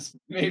 Mhm. yeah, it's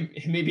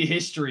maybe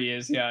history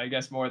is, yeah, I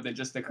guess more than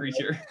just the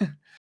creature.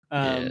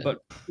 Yeah.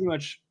 But pretty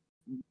much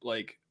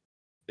like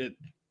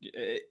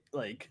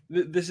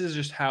this is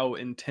just how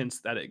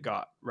intense that it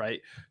got,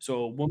 right? So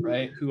a woman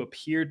Right. who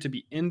appeared to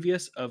be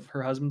envious of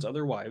her husband's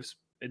other wives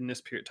in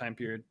this time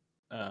period,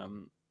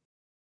 um,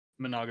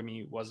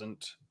 monogamy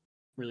wasn't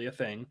really a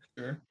thing.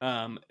 Sure.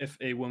 If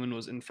a woman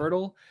was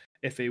infertile,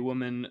 if a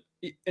woman,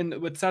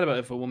 and what's sad about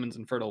if a woman's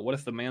infertile, what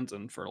if the man's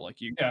infertile? Like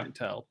you Yeah. can't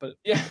tell, but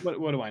Yeah.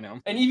 what do I know?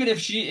 And even if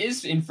she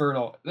is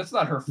infertile, that's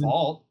not her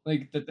fault.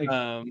 Like that. Like,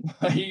 Um,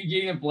 why are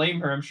you gonna blame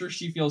her? I'm sure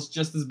she feels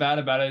just as bad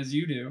about it as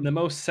you do. the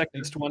most Like,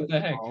 sexist one what of the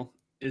them heck? all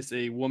is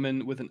a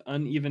woman with an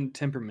uneven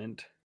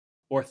temperament,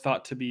 or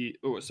thought to be,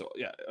 or so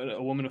yeah,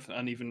 a woman with an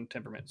uneven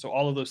temperament. So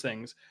all of those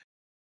things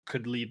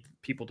could lead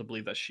people to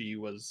believe that she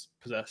was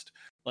possessed.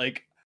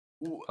 Like,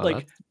 Oh,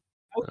 like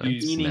how that's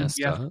Jeez. demeaning do messed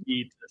you have to up.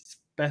 be to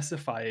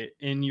specify it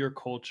in your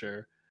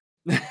culture?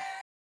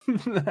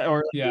 Or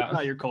like, Yeah.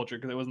 not your culture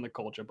because it wasn't the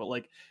culture, but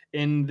like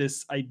in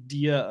this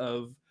idea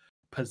of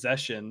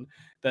possession,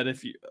 that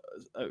if you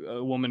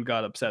a woman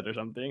got upset or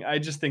something, I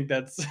just think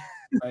that's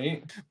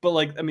Right. but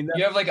like I mean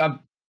You have like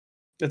a.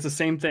 that's the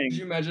same Could thing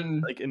you imagine?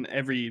 like in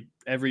every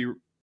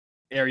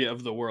area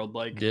of the world.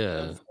 Like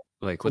Yeah,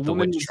 like a with the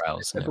woman witch was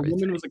trials and if a woman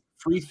everything. was like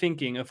free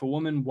thinking, if a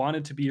woman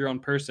wanted to be your own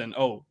person,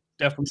 oh,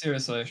 definitely.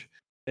 Seriously.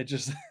 It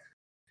just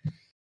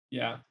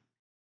Yeah.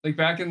 Like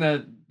back in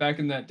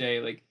that day,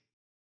 like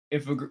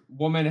if a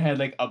woman had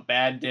like a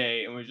bad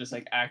day and was just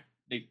like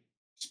like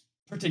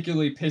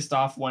particularly pissed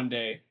off one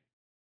day,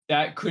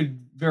 that could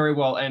very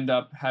well end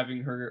up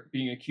having her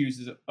being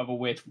accused of a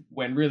witch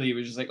when really it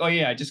was just like, oh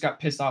yeah, I just got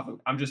pissed off.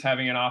 I'm just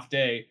having an off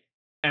day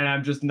and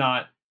I'm just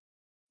not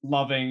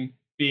loving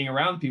being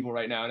around people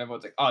right now. And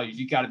everyone's like, oh,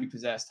 you got to be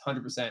possessed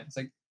 100%. It's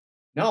like,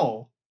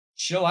 no,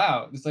 chill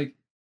out. It's like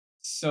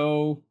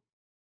so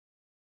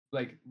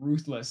like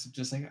ruthless.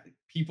 Just like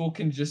people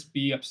can just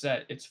be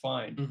upset. It's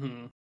fine.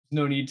 mhm.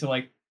 No need to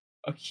like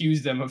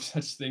accuse them of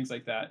such things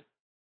like that.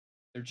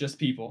 They're just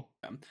people.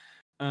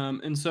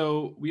 And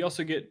so we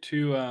also get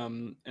to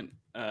an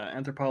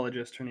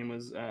anthropologist. Her name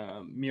was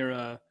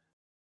Mira.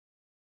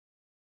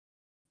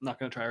 Not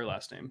going to try her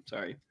last name.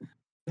 Sorry,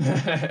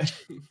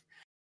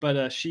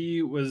 but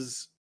she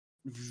was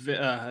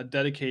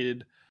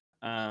dedicated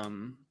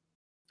um,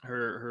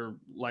 her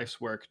life's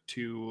work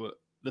to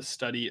the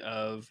study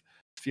of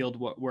field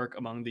work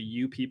among the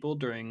U people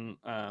during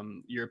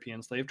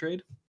European slave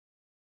trade.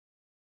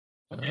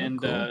 Oh, And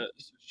cool.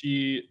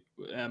 she,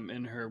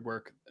 in her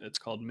work, it's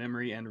called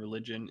Memory and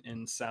Religion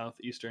in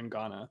Southeastern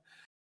Ghana,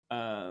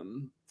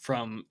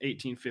 from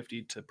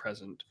 1850 to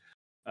present.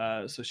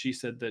 So she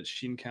said that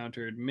she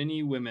encountered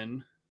many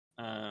women,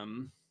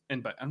 and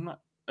but I'm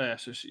not.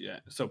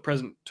 So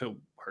present to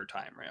her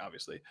time, right?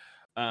 Obviously,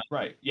 uh,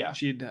 Right. Yeah.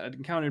 she'd had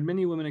encountered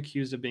many women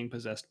accused of being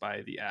possessed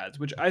by the ads,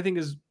 which I think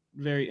is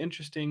very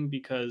interesting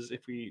because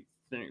if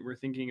we're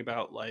thinking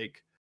about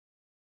like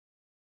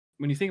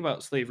when you think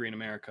about slavery in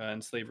America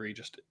and slavery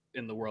just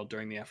in the world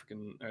during the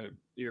African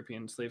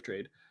European slave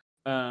trade,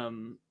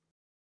 um,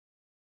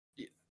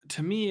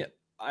 to me,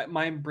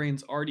 my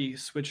brain's already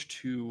switched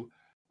to,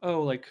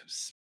 oh, like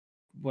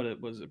what it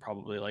was, it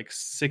probably like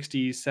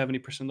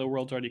 60-70% of the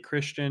world's already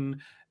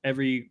Christian.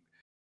 Everybody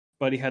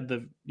had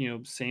the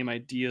same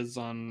ideas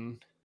on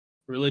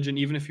religion,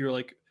 even if you're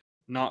like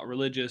not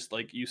religious,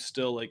 like you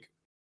still like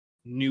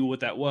knew what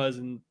that was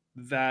and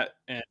that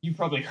and You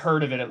probably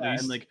heard of it at yeah, and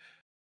least. like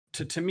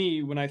to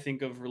me, when I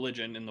think of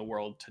religion in the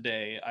world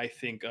today, I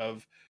think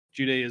of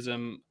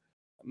Judaism,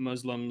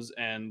 Muslims,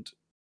 and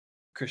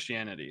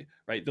Christianity,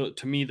 right?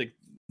 To me, like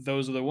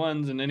those are the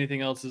ones, and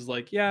anything else is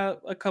like, yeah,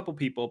 a couple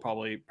people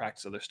probably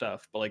practice other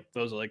stuff, but like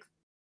those are like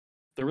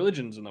the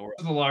religions in the world.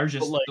 But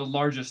The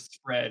largest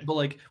spread.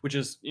 which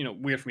is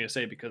weird for me to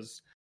say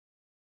because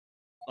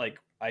like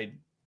I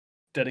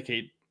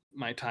dedicate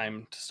my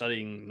time to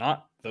studying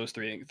not those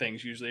three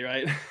things usually,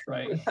 right?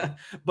 Right.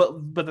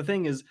 But the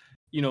thing is,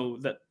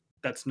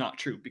 that's not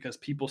true because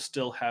people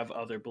still have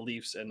other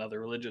beliefs and other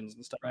religions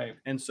and stuff. Right.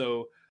 And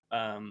so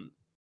um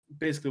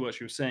basically what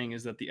she was saying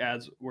is that the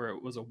ads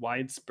was a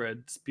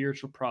widespread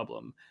spiritual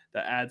problem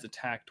that ads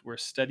attacked were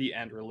steady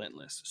and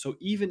relentless. So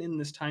even in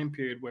this time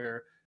period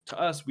where to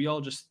us we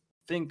all just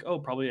think, oh,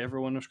 probably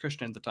everyone was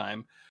Christian at the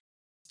time,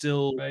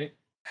 still Right.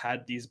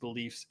 had these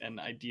beliefs and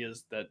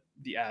ideas that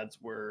the ads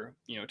were,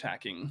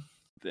 attacking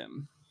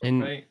them.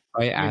 And Right.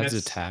 by I mean, ads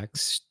that's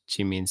attacks,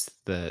 she means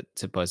that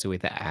supposedly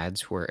the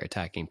ads were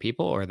attacking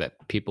people or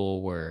that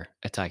people were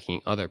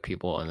attacking other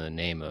people in the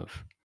name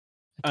of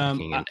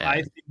attacking an I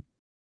ad? think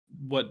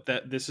what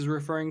that this is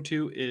referring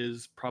to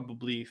is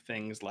probably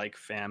things like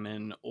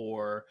famine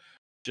or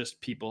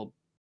just people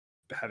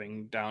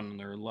having down on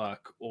their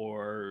luck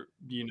or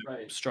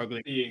right.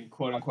 struggling Being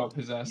quote with unquote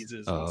possessed.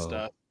 diseases and Oh,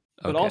 stuff.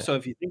 But okay. also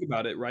if you think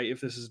about it, right,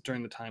 if this is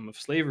during the time of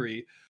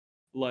slavery,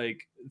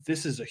 like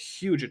this is a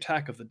huge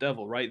attack of the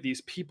devil, right?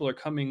 These people are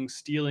coming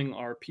stealing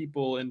our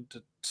people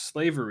into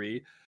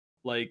slavery.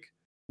 Like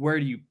where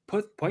do you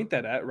point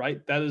that at,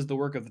 right? That is the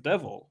work of the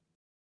devil,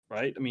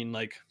 right? I mean,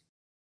 like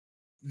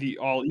the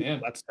all evil,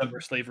 Man, that's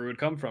where slavery would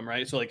come from,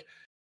 right? So like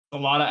a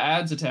lot of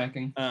ads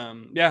attacking.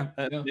 yeah,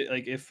 Yeah.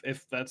 like if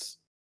that's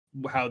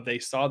how they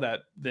saw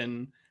that,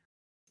 then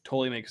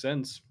totally makes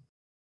sense.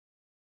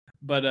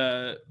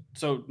 But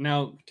so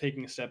now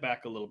taking a step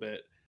back a little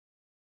bit,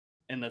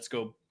 and let's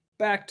go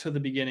back to the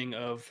beginning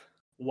of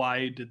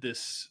why did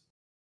this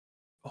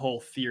whole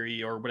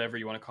theory or whatever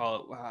you want to call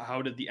it,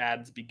 how did the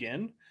ads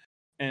begin?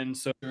 And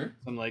so Sure.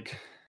 I'm like,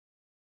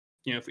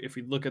 if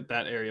we look at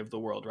that area of the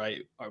world,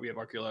 right, we have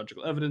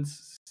archaeological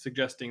evidence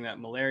suggesting that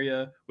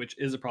malaria, which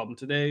is a problem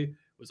today,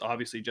 was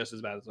obviously just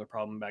as bad as a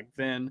problem back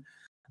then.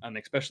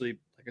 Especially,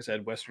 like I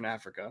said, Western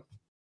Africa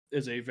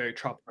is a very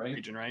tropical Right.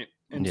 region, right?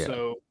 And Yeah.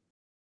 so,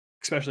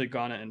 especially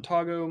Ghana and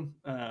Togo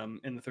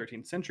in the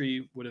 13th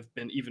century would have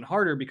been even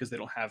harder because they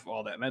don't have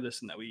all that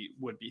medicine that we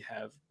would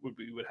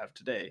have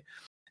today.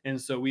 And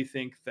so we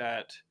think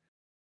that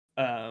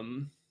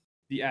um,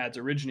 the ads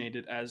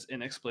originated as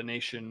an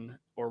explanation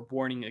or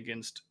warning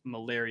against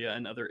malaria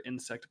and other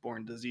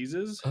insect-borne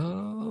diseases.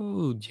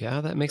 Oh,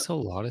 yeah, that makes a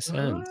lot of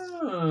sense.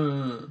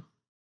 Ah,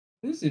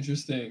 that's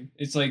interesting.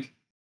 It's like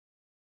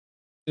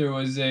there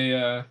was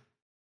a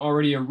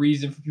already a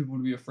reason for people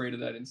to be afraid of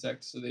that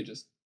insect, so they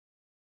just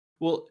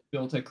Well,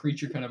 built a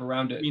creature kind of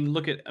around I it. mean,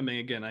 look at, I mean,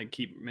 again, I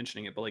keep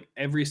mentioning it, but like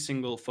every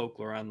single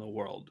folklore around the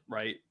world,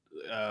 right?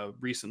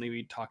 Recently,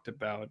 we talked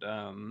about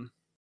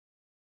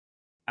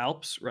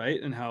Alps,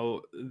 right? And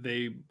how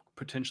they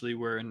potentially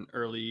were an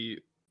early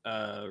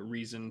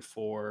reason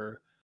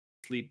for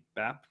sleep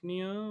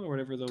apnea or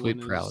whatever the Sleep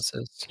one is.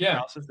 paralysis. Yeah,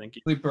 Paralysis, thank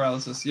you. sleep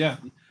paralysis. Yeah.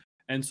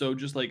 And so,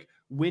 just like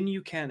when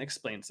you can't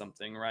explain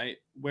something, right?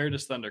 Where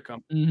does thunder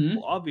come from? Mm-hmm.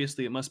 Well,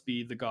 obviously, it must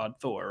be the god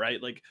Thor,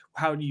 right? Like,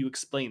 how do you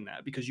explain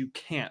that? Because you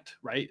can't,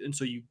 right? And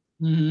so you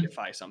Mm-hmm.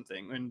 deify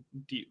something, and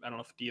I don't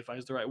know if deify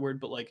is the right word,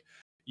 but like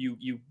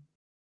you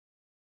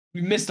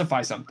We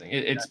mystify something.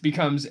 It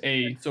becomes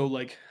so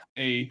like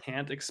a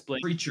can't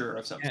explain creature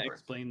of some can't sort.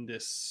 explain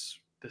this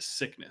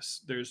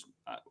sickness.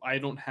 I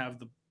don't have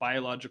the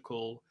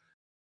biological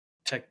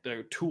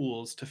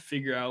tools to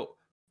figure out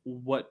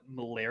what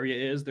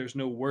malaria is. There's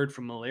no word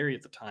for malaria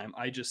at the time.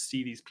 I just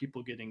see these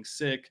people getting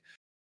sick,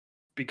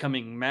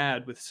 becoming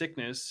mad with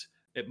sickness.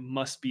 It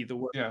must be the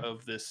work Yeah.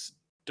 of this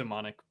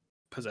demonic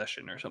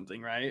possession or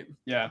something, right?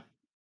 Yeah.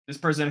 This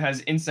person has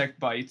insect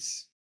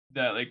bites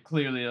that like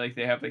clearly like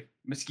they have like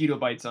mosquito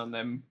bites on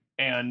them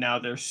and now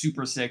they're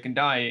super sick and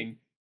dying.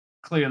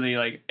 Clearly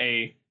like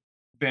a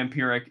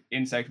vampiric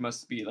insect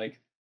must be like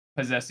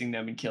possessing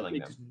them and killing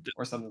Makes them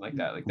or something like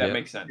that. Like that Yep.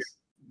 makes sense.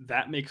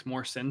 that makes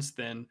more sense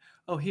than,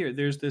 oh, here,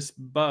 there's this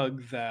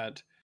bug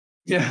that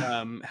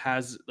Yeah.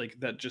 has like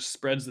that just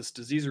spreads this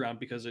disease around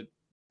because it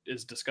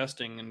is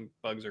disgusting and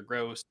bugs are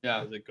gross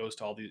Yeah. because it goes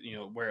to all these,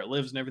 where it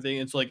lives and everything.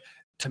 It's like,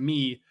 to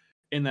me,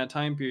 in that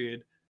time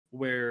period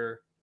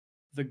where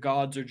the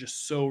gods are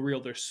just so real,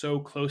 they're so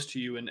close to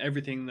you, and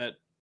everything that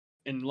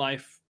in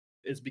life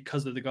is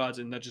because of the gods,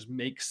 and that just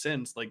makes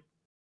sense. Like,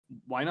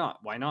 why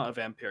not? Why not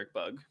a vampiric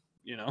bug?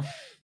 You know?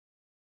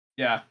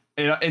 Yeah.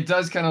 It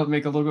does kind of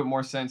make a little bit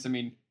more sense. I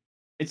mean,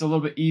 it's a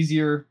little bit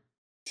easier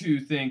to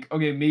think,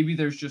 okay, maybe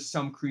there's just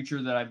some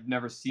creature that I've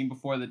never seen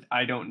before that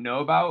I don't know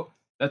about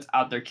that's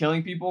out there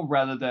killing people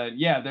rather than,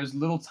 yeah, there's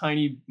little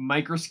tiny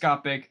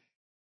microscopic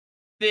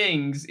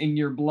things in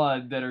your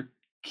blood that are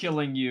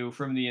killing you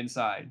from the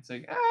inside. It's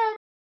like,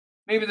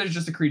 maybe there's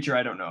just a creature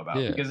I don't know about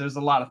Yeah. because there's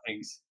a lot of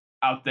things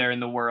out there in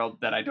the world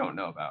that I don't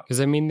know about.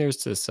 Because I mean,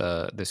 there's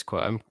this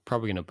quote. I'm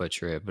probably gonna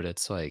butcher it, but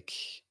it's like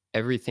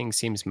everything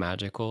seems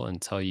magical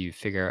until you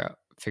figure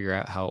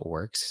out how it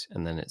works,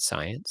 and then it's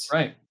science.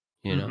 Right.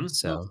 No,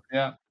 So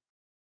Yeah.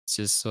 it's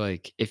just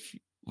like if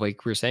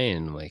like we're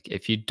saying, like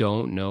if you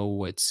don't know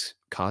what's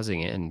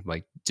causing it, and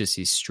like just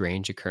these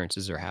strange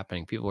occurrences are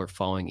happening, people are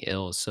falling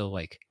ill so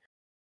like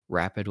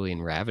rapidly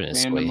and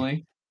ravenously.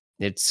 Randomly.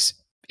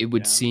 It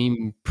would yeah.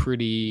 seem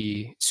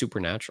pretty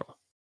supernatural.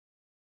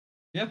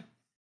 Yeah.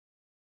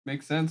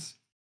 Makes sense.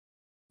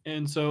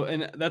 And so,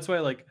 and that's why,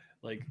 like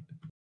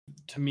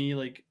to me,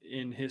 like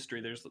in history,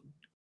 there's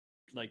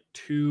like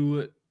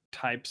two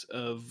types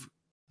of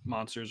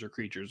monsters or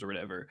creatures or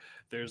whatever.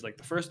 There's like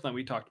the first one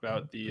we talked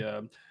about,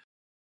 the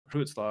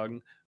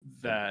Grootslang,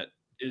 that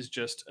is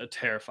just a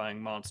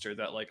terrifying monster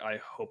that like I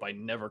hope I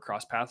never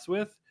cross paths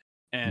with,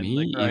 and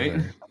Me Right. either.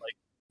 like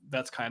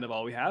that's kind of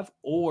all we have.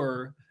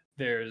 Or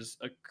there's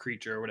a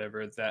creature or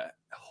whatever that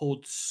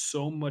holds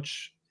so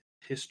much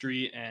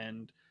history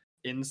and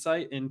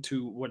insight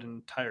into what an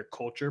entire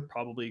culture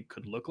probably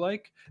could look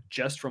like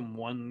just from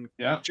one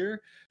Yeah.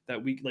 creature,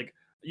 that we like,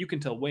 you can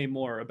tell way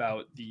more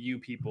about the U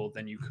people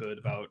than you could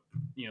about,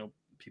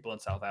 people in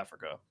South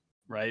Africa,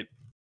 right?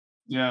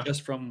 Yeah.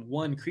 Just from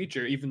one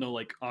creature, even though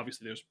like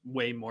obviously there's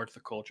way more to the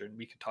culture, and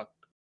we could talk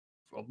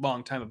for a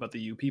long time about the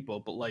U people,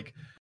 but like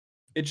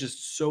it's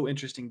just so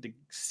interesting to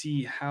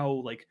see how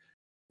like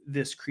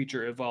this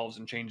creature evolves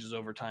and changes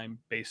over time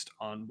based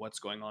on what's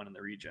going on in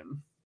the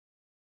region.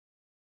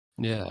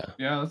 Yeah.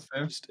 Yeah, that's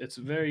fair. Just it's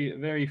very,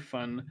 very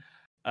fun.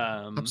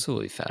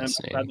 Absolutely And I'm glad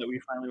fascinating. that we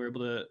finally were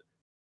able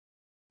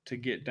to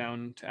get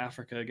down to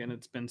Africa again.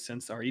 It's been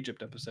since our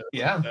Egypt episode.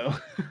 Yeah. So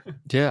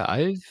Yeah,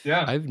 I've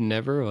Yeah. I've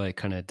never, like,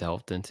 kinda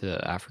delved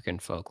into African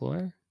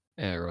folklore,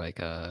 or like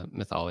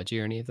mythology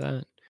or any of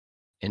that.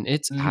 And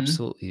it's Mhm.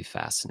 absolutely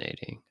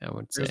fascinating, I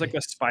would There's like say.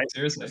 a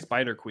Seriously.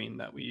 spider queen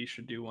that we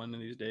should do one of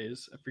these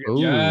days. I forget what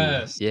Ooh,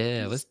 Yes.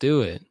 yeah, let's she's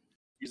do it.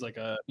 she's like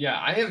a Yeah,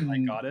 I have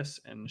goddess,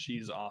 and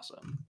she's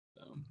awesome.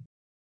 So,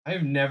 I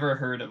have never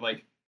heard of,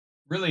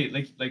 really,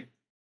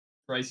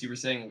 Bryce, you were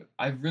saying,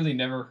 I've really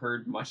never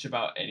heard much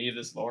about any of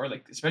this lore,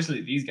 like,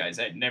 especially these guys.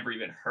 I had never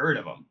even heard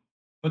of them,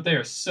 but they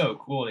are so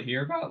cool to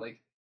hear about.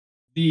 Like,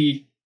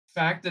 the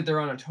fact that they're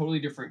on a totally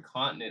different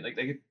continent, like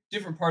a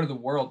different part of the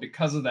world,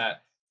 because of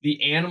that,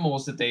 the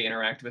animals that they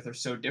interact with are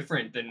so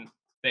different than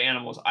the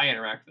animals I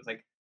interact with.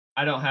 Like,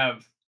 I don't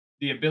have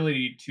the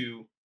ability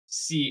to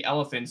see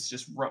elephants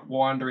just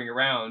wandering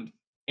around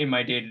in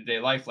my day-to-day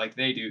life like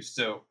they do.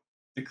 So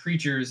the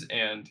creatures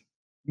and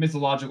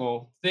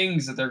mythological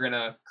things that they're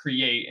gonna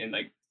create and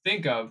like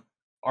think of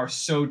are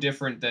so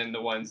different than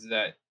the ones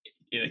that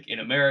like in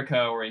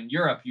America or in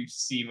Europe you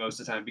see most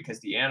of the time because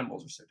the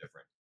animals are so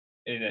different.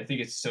 And I think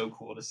it's so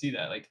cool to see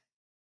that. Like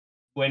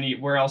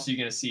where else are you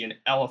gonna see an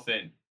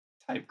elephant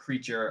type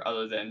creature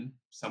other than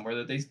somewhere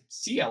that they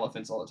see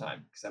elephants all the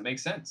time? Because that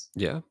makes sense.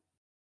 Yeah.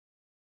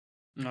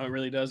 no, it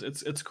really does.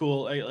 It's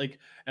cool.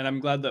 And I'm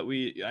glad that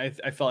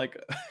I felt like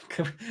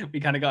we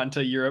kind of got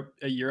into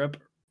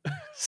Europe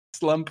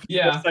slump for a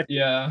Yeah, second.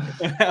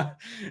 yeah,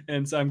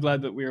 And so I'm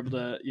glad that we were able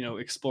to,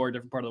 explore a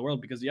different part of the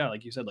world because yeah,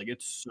 like you said, like yeah.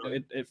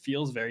 it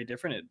feels very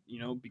different.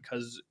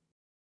 Because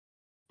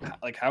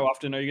like how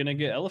often are you gonna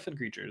get elephant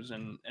creatures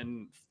and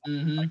like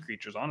Hmm.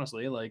 creatures,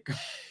 honestly, like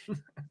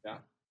Yeah.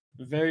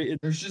 very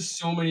There's just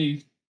so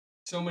many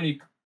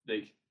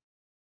like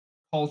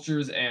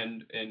cultures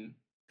and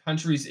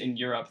countries in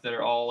Europe that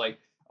are all like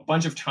a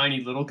bunch of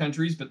tiny little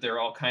countries, but they're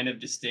all kind of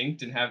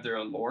distinct and have their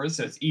own lores.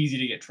 So it's easy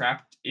to get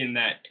trapped in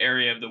that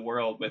area of the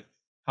world with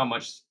how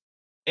much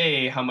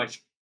how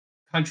much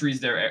countries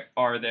there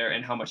are there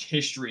and how much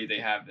history they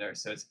have there.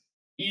 So it's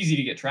easy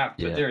to get trapped,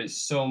 but Yeah. there is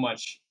so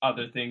much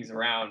other things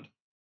around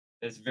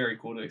that's very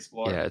cool to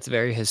explore. Yeah, it's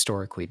very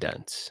historically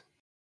dense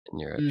in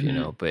Europe,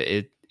 Hmm. but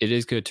it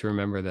is good to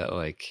remember that,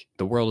 like,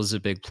 the world is a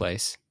big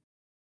place,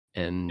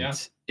 Yeah,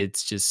 and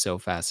it's just so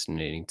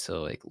fascinating to,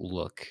 like,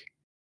 look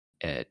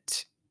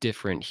at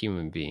different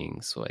human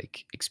beings,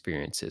 like,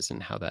 experiences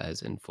and how that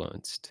has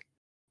influenced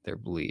their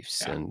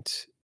beliefs yeah,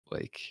 and,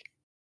 like,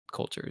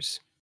 cultures.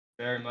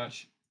 very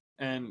much.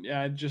 and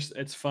yeah,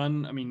 it's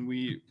fun. I mean,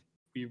 we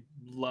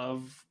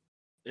love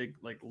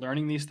like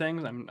learning these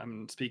things.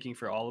 I'm speaking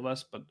for all of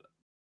us, but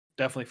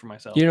definitely for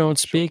myself. You I'm don't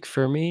sure. speak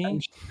for I'm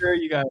me. sure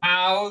you guys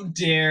How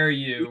dare speak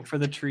you? for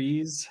the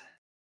trees.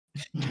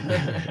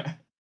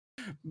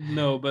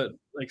 No, but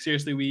like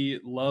seriously, we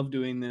love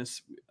doing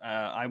this.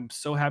 I'm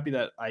so happy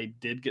that I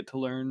did get to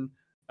learn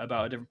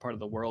about a different part of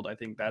the world. I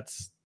think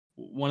that's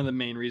one of the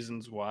main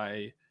reasons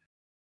why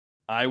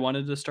I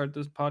wanted to start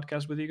this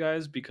podcast with you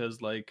guys because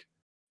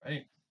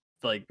Right.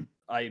 like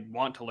I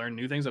want to learn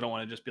new things. I don't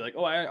want to just be like,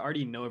 oh, I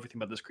already know everything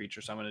about this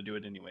creature, so I'm going to do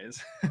it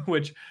anyways.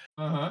 Which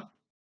Uh-huh.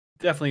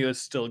 definitely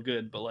is still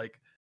good, but like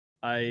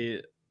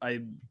I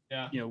I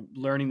Yeah.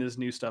 learning this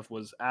new stuff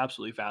was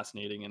absolutely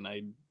fascinating, and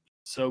I'm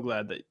so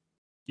glad that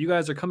you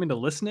guys are coming to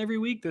listen every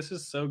week. This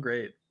is so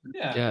great.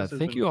 Yeah. Yeah, This has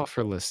thank been you all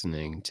for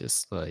listening.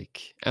 Just,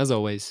 like, as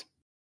always,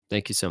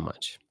 thank you so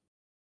much.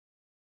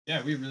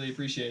 Yeah, we really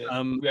appreciate it.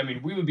 um I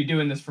mean, we would be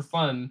doing this for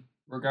fun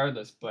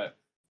regardless, but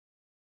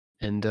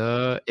And,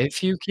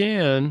 if you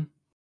can,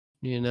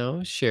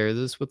 share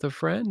this with a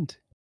friend.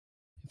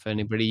 If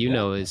anybody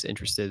yeah. is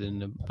interested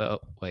in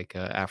about, like,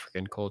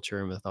 African culture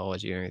and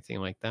mythology or anything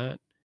like that,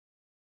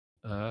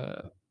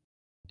 uh,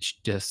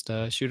 just,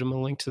 shoot them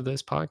a link to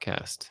this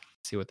podcast,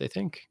 see what they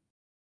think.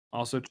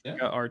 Also check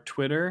Yeah. out our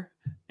Twitter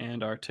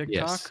and our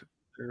Yes. TikTok.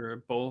 They're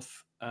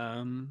both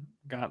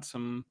got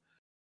some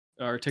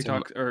our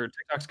Some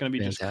TikTok's gonna be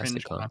just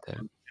fantastic cringe content.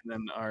 content, and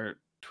then our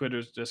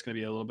Twitter's just gonna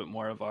be a little bit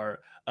more of our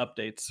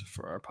updates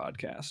for our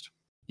podcast.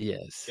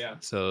 Yes. Yeah.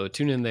 So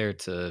tune in there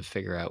to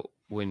figure out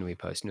when we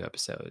post new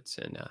episodes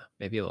and,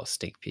 maybe a little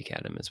sneak peek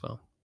at them as well.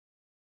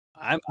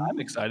 I'm Ooh.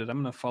 excited. I'm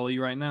gonna follow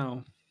you right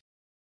now.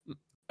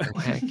 Oh,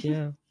 heck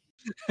yeah.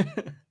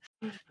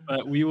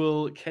 But we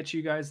will catch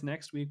you guys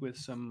next week with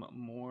some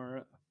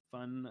more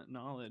fun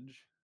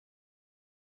knowledge.